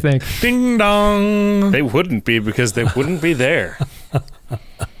presence, I think. Ding dong. They wouldn't be, because they wouldn't be there.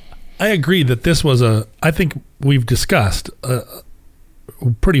 I agree that this was I think we've discussed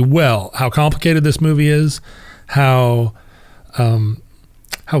pretty well how complicated this movie is, how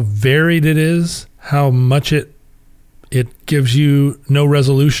varied it is, how much it gives you no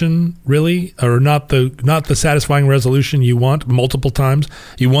resolution, really, or not the satisfying resolution you want multiple times.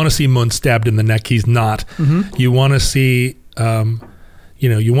 You want to see Muntz stabbed in the neck. He's not. Mm-hmm. You want to see,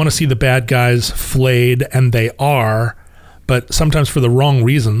 you want to see the bad guys flayed, and they are, but sometimes for the wrong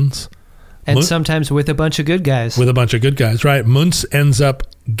reasons. And sometimes with a bunch of good guys. With a bunch of good guys, right. Muntz ends up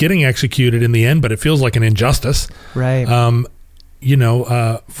getting executed in the end, but it feels like an injustice. Right.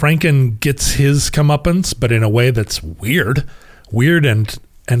 Franken gets his comeuppance, but in a way that's weird and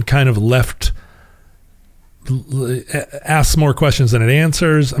kind of asks more questions than it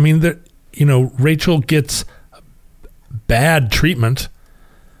answers. I mean, Rachel gets bad treatment,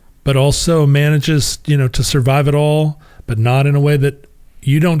 but also manages, to survive it all, but not in a way that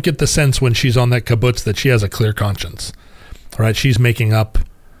you don't get the sense when she's on that kibbutz that she has a clear conscience, right? She's making up,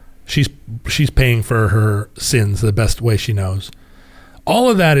 she's paying for her sins the best way she knows. All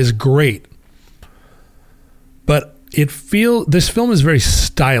of that is great, but this film is very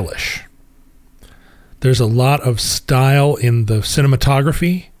stylish. There's a lot of style in the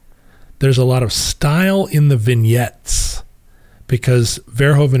cinematography. There's a lot of style in the vignettes because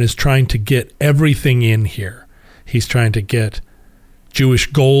Verhoeven is trying to get everything in here. He's trying to get Jewish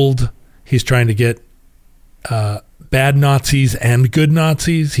gold. He's trying to get bad Nazis and good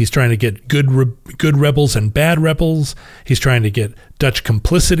Nazis. He's trying to get good rebels and bad rebels. He's trying to get Dutch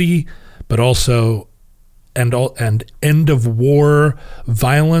complicity, but also and end of war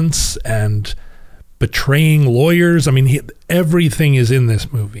violence and betraying lawyers. I mean, everything is in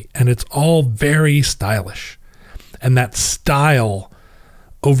this movie, and it's all very stylish. And that style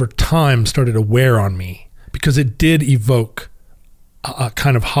over time started to wear on me because it did evoke a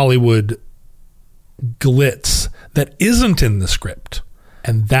kind of Hollywood glitz that isn't in the script.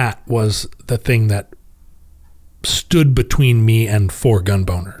 And that was the thing that stood between me and Four Gun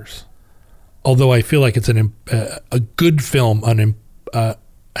Boners. Although I feel like it's a good film,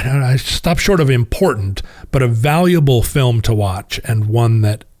 I stop short of important, but a valuable film to watch, and one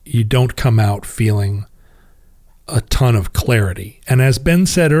that you don't come out feeling a ton of clarity. And as Ben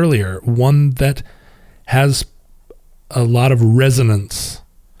said earlier, one that has a lot of resonance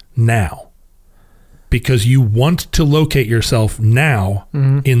now, because you want to locate yourself now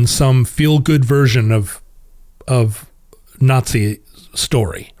in some feel-good version of Nazi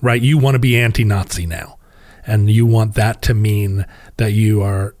story, right? You want to be anti-Nazi now, and you want that to mean that you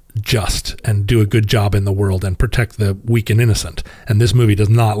are just and do a good job in the world and protect the weak and innocent. And this movie does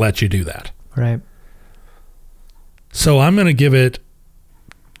not let you do that. Right. So I'm going to give it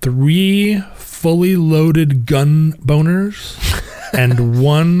 3 fully loaded gun boners and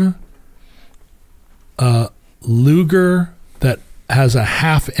 1 Luger that has a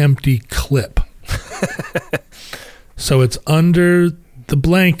half-empty clip. So it's under the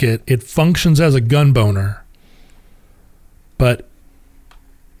blanket. It functions as a gun boner. But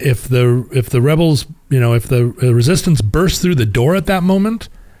if the rebels, if the resistance bursts through the door at that moment,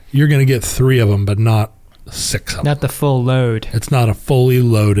 you're going to get 3 of them, but not 6 of them. Not the full load. It's not a fully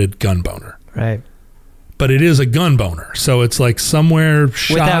loaded gun boner. Right. But it is a gun boner. So it's like somewhere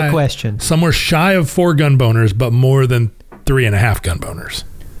shy. Without question. Somewhere shy of 4 gun boners, but more than 3.5 gun boners.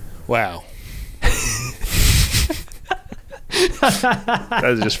 Wow. That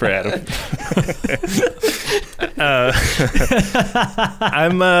was just for Adam.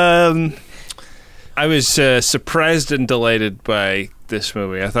 I was surprised and delighted by this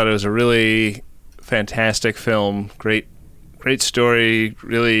movie. I thought it was a really fantastic film. Great story,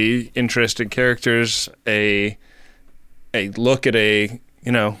 really interesting characters, a look at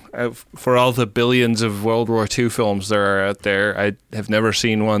for all the billions of World War II films there are out there, I have never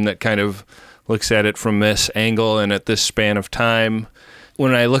seen one that kind of looks at it from this angle and at this span of time.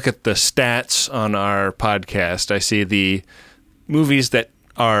 When I look at the stats on our podcast, I see the movies that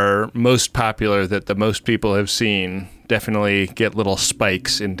are most popular, that the most people have seen, definitely get little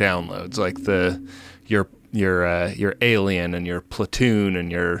spikes in downloads, like your Alien and your Platoon and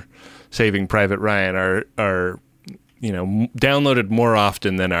your Saving Private Ryan are downloaded more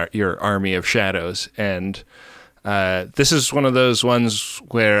often than your Army of Shadows. And this is one of those ones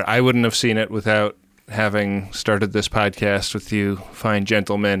where I wouldn't have seen it without having started this podcast with you fine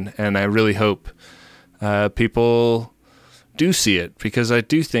gentlemen, and I really hope people do see it, because I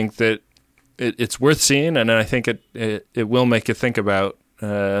do think that it's worth seeing, and I think it will make you think about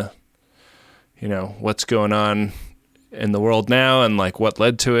what's going on in the world now, and like what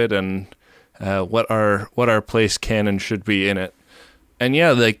led to it, and what our place can and should be in it. And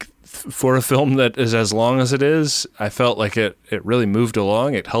yeah, like for a film that is as long as it is, I felt like it really moved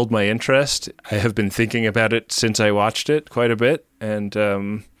along. It held my interest. I have been thinking about it since I watched it quite a bit, and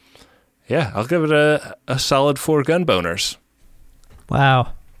I'll give it a solid 4 gun boners. Wow.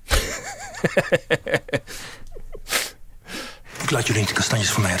 Ik laat jullie niet de kastanjes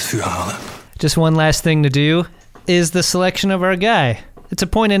voor mij uit het vuur halen. Just one last thing to do is the selection of our guy. It's a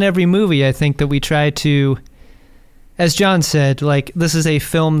point in every movie, I think, that we try to as John said, like, this is a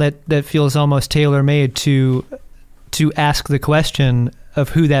film that feels almost tailor-made to ask the question of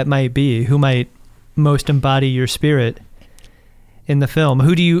who that might be, who might most embody your spirit in the film.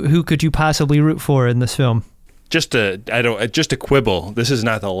 Who could you possibly root for in this film? Just a quibble. This is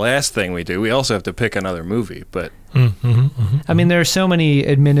not the last thing we do. We also have to pick another movie, but I mean, there are so many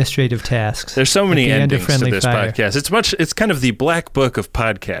administrative tasks. There's so many at the end of endings to Friendly this Fire. podcast. It's kind of the black book of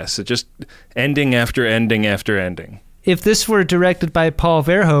podcasts. It's just ending after ending after ending. If this were directed by Paul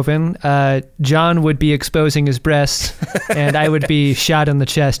Verhoeven, John would be exposing his breasts, and I would be shot in the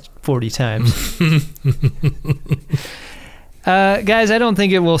chest 40 times. Guys, I don't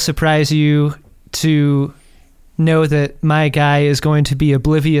think it will surprise you to know that my guy is going to be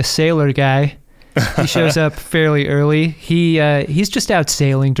Oblivious Sailor Guy. He shows up fairly early. He's just out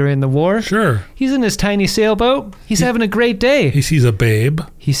sailing during the war. Sure. He's in his tiny sailboat. He's having a great day. He sees a babe.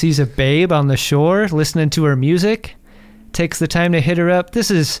 He sees a babe on the shore, listening to her music. Takes the time to hit her up. This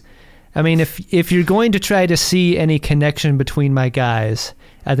is, I mean, if you're going to try to see any connection between my guys,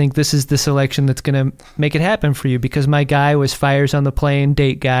 I think this is the selection that's going to make it happen for you, because my guy was Fires on the Plane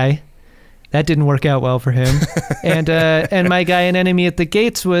date guy. That didn't work out well for him. And my guy in Enemy at the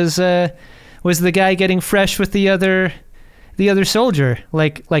Gates was the guy getting fresh with the other soldier,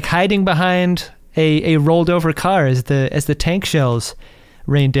 like hiding behind a rolled over car as the tank shells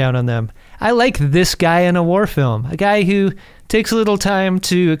rain down on them. I like this guy in a war film, a guy who takes a little time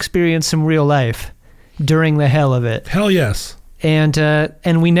to experience some real life during the hell of it. Hell yes. And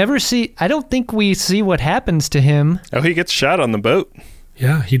we never see, I don't think we see what happens to him. Oh, he gets shot on the boat.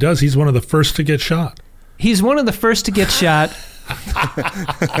 Yeah, he does. He's one of the first to get shot. He's one of the first to get shot.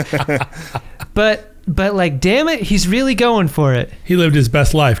 But like, damn it, he's really going for it. He lived his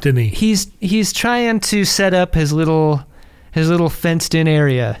best life, didn't he? He's trying to set up his little fenced in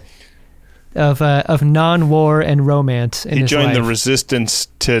area of non-war and romance in his life. He joined the resistance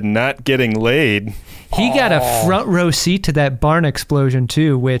to not getting laid. He got a front row seat to that barn explosion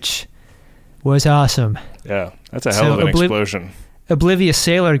too, which was awesome. Yeah, that's a hell of an explosion. Oblivious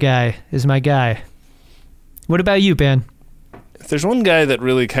Sailor Guy is my guy. What about you, Ben? If there's one guy that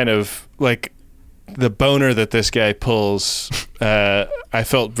really kind of, like, the boner that this guy pulls, I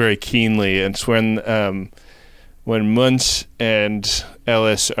felt very keenly. And it's when Muntz and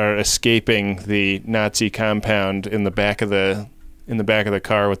Ellis are escaping the Nazi compound in the back of the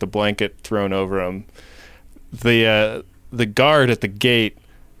car with the blanket thrown over them. The guard at the gate,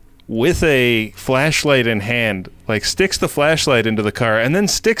 with a flashlight in hand, like, sticks the flashlight into the car and then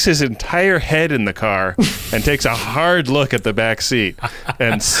sticks his entire head in the car and takes a hard look at the back seat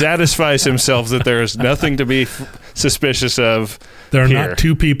and satisfies himself that there is nothing to be suspicious of. There are here. not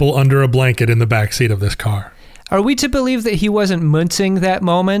two people under a blanket in the back seat of this car. Are we to believe that he wasn't muntzing that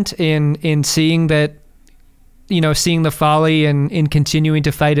moment in seeing that, seeing the folly and in continuing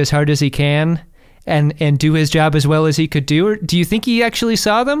to fight as hard as he can and do his job as well as he could do? Or do you think he actually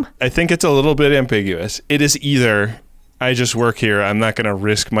saw them? I think it's a little bit ambiguous. It is either, I just work here, I'm not going to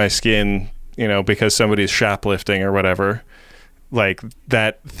risk my skin, because somebody's shoplifting or whatever. Like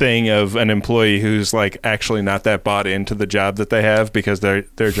that thing of an employee who's, like, actually not that bought into the job that they have because their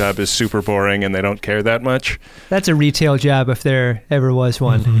job is super boring and they don't care that much. That's a retail job if there ever was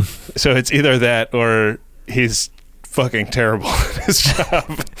one. Mm-hmm. So it's either that or he's fucking terrible at his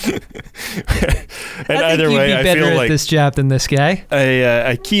job. And I either think way, you'd be I better feel at like this job than this guy.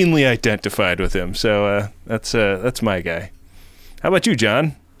 I keenly identified with him. So that's my guy. How about you,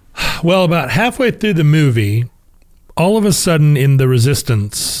 John? Well, about halfway through the movie, all of a sudden in the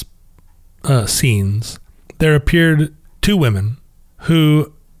resistance scenes, there appeared two women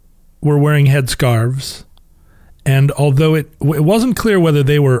who were wearing headscarves. And although it wasn't clear whether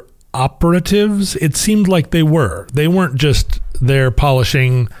they were operatives, it seemed like they were. They weren't just there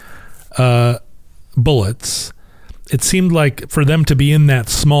polishing bullets. It seemed like for them to be in that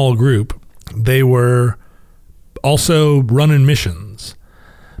small group, they were also running missions.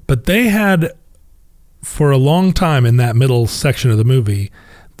 But they had, for a long time in that middle section of the movie,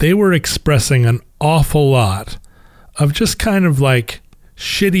 they were expressing an awful lot of just kind of like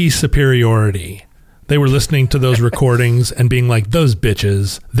shitty superiority. They were listening to those recordings and being like, those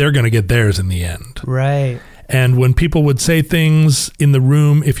bitches, they're going to get theirs in the end. Right. And when people would say things in the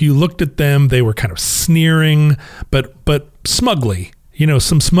room, if you looked at them, they were kind of sneering, but smugly,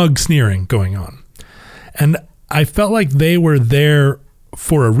 some smug sneering going on. And I felt like they were there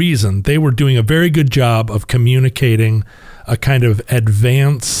for a reason. They were doing a very good job of communicating a kind of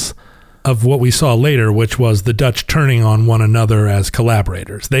advance of what we saw later, which was the Dutch turning on one another as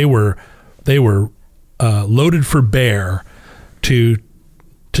collaborators. They were loaded for bear to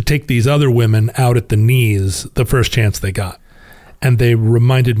take these other women out at the knees the first chance they got. And they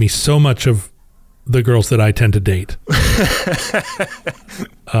reminded me so much of the girls that I tend to date.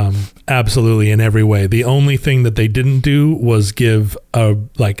 Absolutely, in every way. The only thing that they didn't do was give a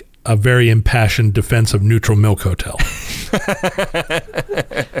very impassioned defense of Neutral Milk Hotel.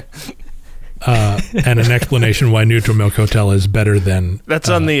 And an explanation why Neutral Milk Hotel is better than... That's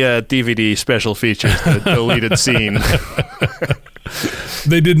on the DVD special features, the deleted scene.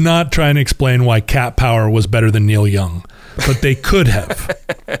 They did not try and explain why Cat Power was better than Neil Young, but they could have.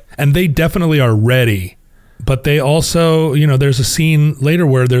 And they definitely are ready. But they also, there's a scene later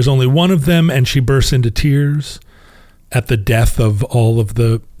where there's only one of them and she bursts into tears at the death of all of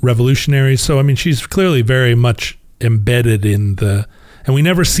the revolutionaries. So, I mean, she's clearly very much embedded in the... And we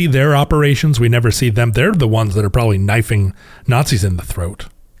never see their operations. We never see them. They're the ones that are probably knifing Nazis in the throat.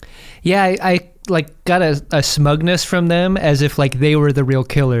 Yeah, I got a smugness from them as if they were the real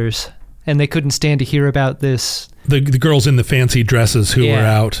killers, and they couldn't stand to hear about this. The girls in the fancy dresses who were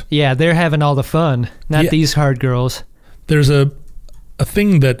out. Yeah, they're having all the fun, not these hard girls. There's a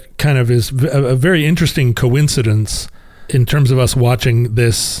thing that kind of is a very interesting coincidence in terms of us watching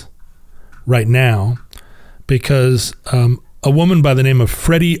this right now, because a woman by the name of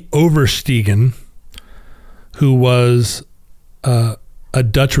Freddie Overstegen, who was a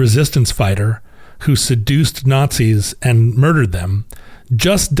Dutch resistance fighter who seduced Nazis and murdered them,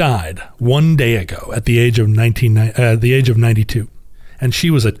 just died 1 day ago at the age of 92. And she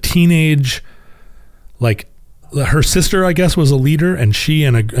was a teenage, her sister, I guess, was a leader, and she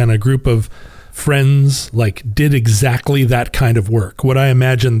and a group of friends did exactly that kind of work. What I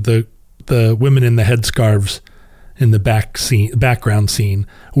imagine the women in the headscarves in the background scene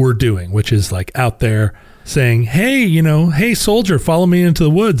were doing, which is out there saying, hey, hey soldier, follow me into the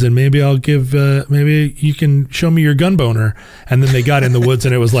woods and maybe I'll give, maybe you can show me your gun boner. And then they got in the woods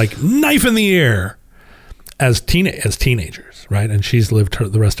and it was knife in the air as teenagers, right? And she's lived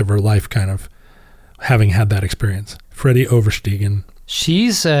the rest of her life kind of having had that experience. Freddie Overstegen.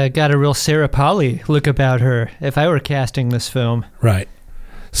 She's got a real Sarah Polley look about her if I were casting this film. Right.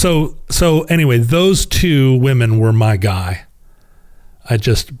 So anyway, those two women were my guy. I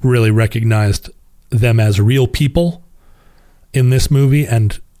just really recognized them as real people in this movie,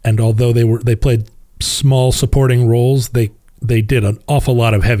 and although they played small supporting roles, they did an awful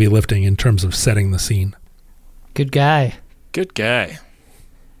lot of heavy lifting in terms of setting the scene. Good guy. Good guy.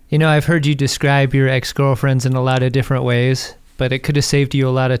 I've heard you describe your ex-girlfriends in a lot of different ways, but it could have saved you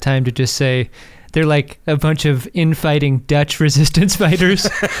a lot of time to just say they're like a bunch of infighting Dutch resistance fighters.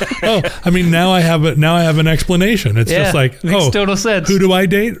 Oh, I mean, now I have an explanation. It's just makes total sense. Who do I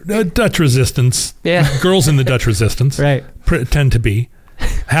date? Dutch resistance. Yeah. Girls in the Dutch resistance. Right. Tend to be.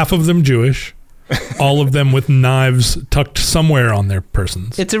 Half of them Jewish. All of them with knives tucked somewhere on their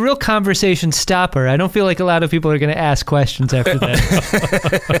persons. It's a real conversation stopper. I don't feel like a lot of people are going to ask questions after that.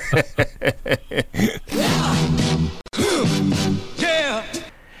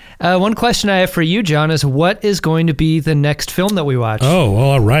 One question I have for you, John, is what is going to be the next film that we watch? Oh, well,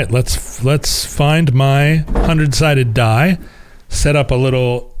 all right. Let's find my 100-sided die. Set up a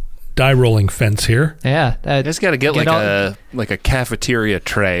little die rolling fence here. Yeah, I just got to get a cafeteria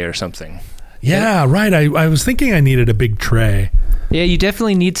tray or something. Yeah, right. I was thinking I needed a big tray. Yeah, you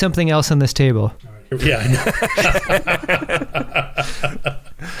definitely need something else on this table. Yeah.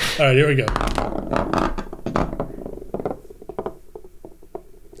 All right, here we go.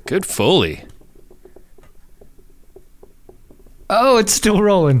 Good Foley. Oh, it's still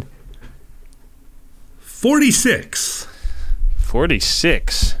rolling. 46.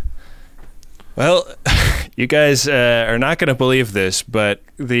 46. Well, you guys are not going to believe this, but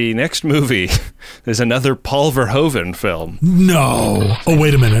the next movie is another Paul Verhoeven film. No. Oh,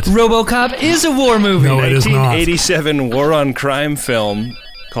 wait a minute. RoboCop is a war movie. No, it is not. 1987 war on crime film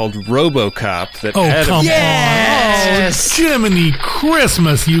called RoboCop. That Yes! Oh, Jiminy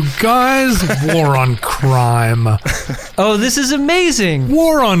Christmas, you guys. War on crime. Oh, this is amazing.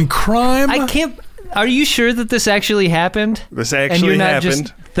 War on crime? I can't... Are you sure that this actually happened? This actually and you're not happened.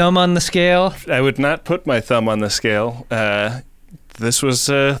 Just thumb on the scale? I would not put my thumb on the scale. This was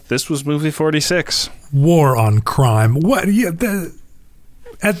movie 46. War on crime. What?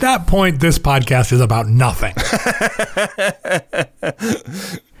 At that point, this podcast is about nothing.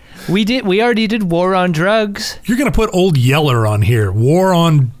 We already did War on Drugs. You're going to put Old Yeller on here. War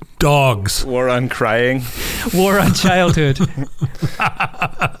on dogs. War on crying. War on childhood.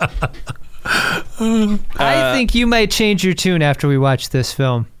 I think you might change your tune after we watch this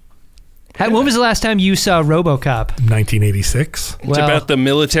film. When was the last time you saw RoboCop? 1986. It's about the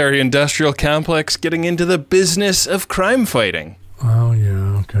military-industrial complex getting into the business of crime fighting. Oh,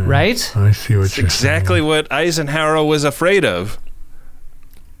 yeah, Okay. Right? I see what It's you're exactly saying. what Eisenhower was afraid of.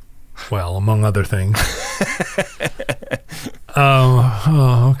 Well, among other things.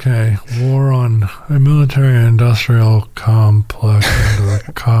 Okay. War on a military-industrial complex under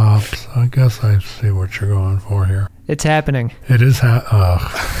the cops. I guess I see what you're going for here. It's happening. It is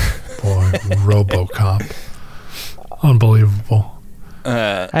boy, RoboCop. Unbelievable.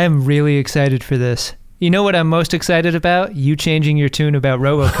 I am really excited for this. You know what I'm most excited about? You changing your tune about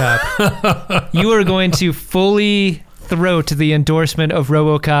RoboCop. You are going to fully throat the endorsement of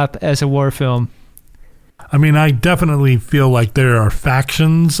RoboCop as a war film. I mean, I definitely feel like there are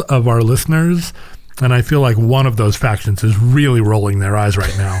factions of our listeners, and I feel like one of those factions is really rolling their eyes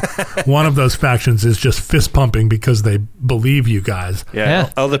right now. One of those factions is just fist pumping because they believe you guys.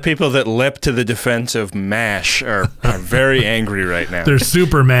 Yeah. All the people that leapt to the defense of MASH are very angry right now. They're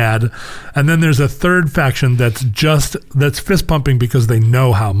super mad. And then there's a third faction that's fist pumping because they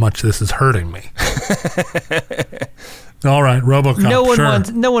know how much this is hurting me. All right,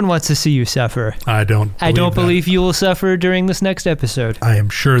 RoboCop. No one wants to see you suffer. I don't believe you will suffer during this next episode. I am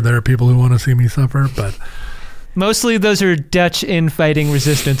sure there are people who want to see me suffer, but mostly those are Dutch infighting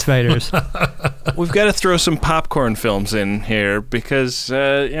resistance fighters. We've got to throw some popcorn films in here because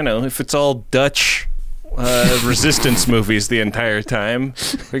if it's all Dutch resistance movies the entire time,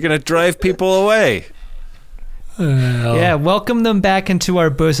 we're going to drive people away. Yeah, welcome them back into our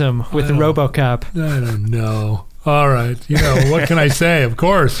bosom with RoboCop. I don't know. All right. What can I say? Of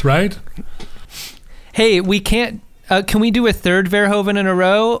course, right? Hey, we can't... can we do a third Verhoeven in a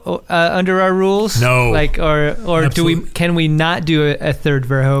row under our rules? No. Or can we not do a third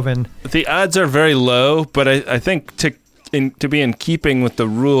Verhoeven? The odds are very low, but I think to be in keeping with the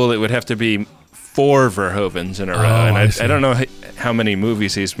rule, it would have to be 4 Verhoevens in a row. And I don't know how many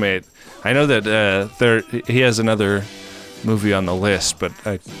movies he's made. I know that he has another movie on the list, but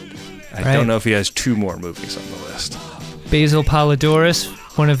I don't know if he has 2 more movies on the list. Basil Polidoris,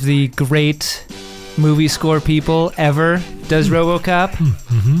 one of the great movie score people ever, does RoboCop.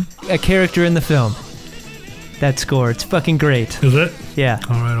 Mm-hmm. A character in the film. That score, it's fucking great. Is it? Yeah.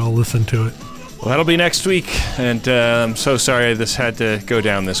 All right, I'll listen to it. Well, that'll be next week, and I'm so sorry this had to go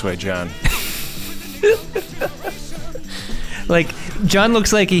down this way, John. John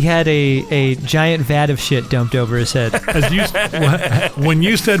looks like he had a giant vat of shit dumped over his head. When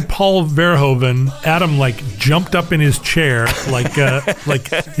you said Paul Verhoeven, Adam jumped up in his chair like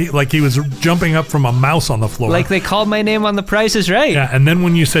he was jumping up from a mouse on the floor. Like they called my name on The Price is Right. Yeah, and then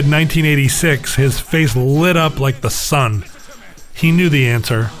when you said 1986, his face lit up like the sun. He knew the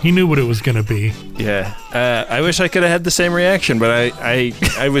answer. He knew what it was going to be. Yeah, I wish I could have had the same reaction, but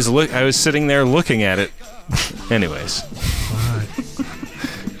I was sitting there looking at it. Anyways.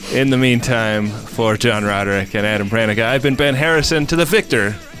 In the meantime, for John Roderick and Adam Pranica, I've been Ben Harrison. To the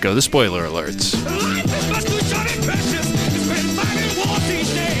victor, go the spoiler alerts.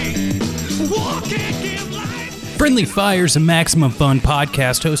 Friendly Fire is a Maximum Fun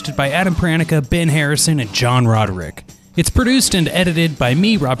podcast hosted by Adam Pranica, Ben Harrison, and John Roderick. It's produced and edited by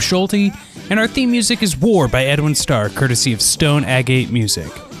me, Rob Schulte, and our theme music is War by Edwin Starr, courtesy of Stone Agate Music.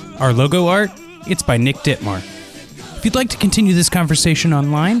 Our logo art, it's by Nick Dittmar. If you'd like to continue this conversation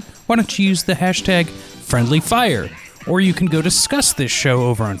online, why don't you use the hashtag #FriendlyFire, or you can go discuss this show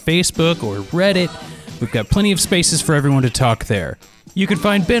over on Facebook or Reddit. We've got plenty of spaces for everyone to talk there. You can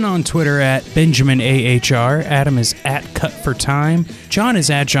find Ben on Twitter at BenjaminAHR, Adam is at CutForTime, John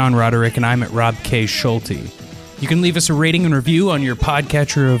is at John Roderick, and I'm at Rob K. Schulte. You can leave us a rating and review on your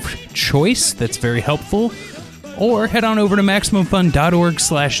podcatcher of choice. That's very helpful. Or head on over to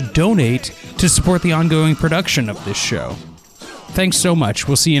MaximumFun.org/donate to support the ongoing production of this show. Thanks so much.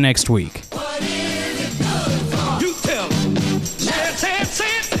 We'll see you next week.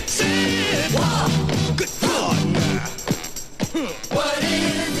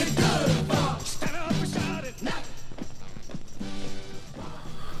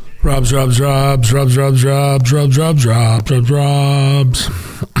 Robs. Robs.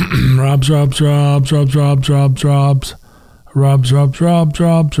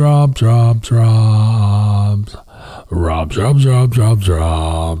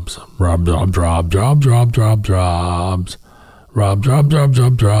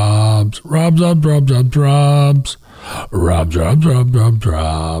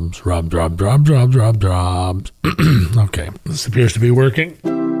 Okay, this appears to be working.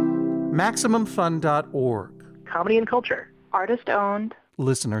 MaximumFun.org. Comedy and culture. Artist owned.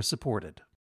 Listener supported.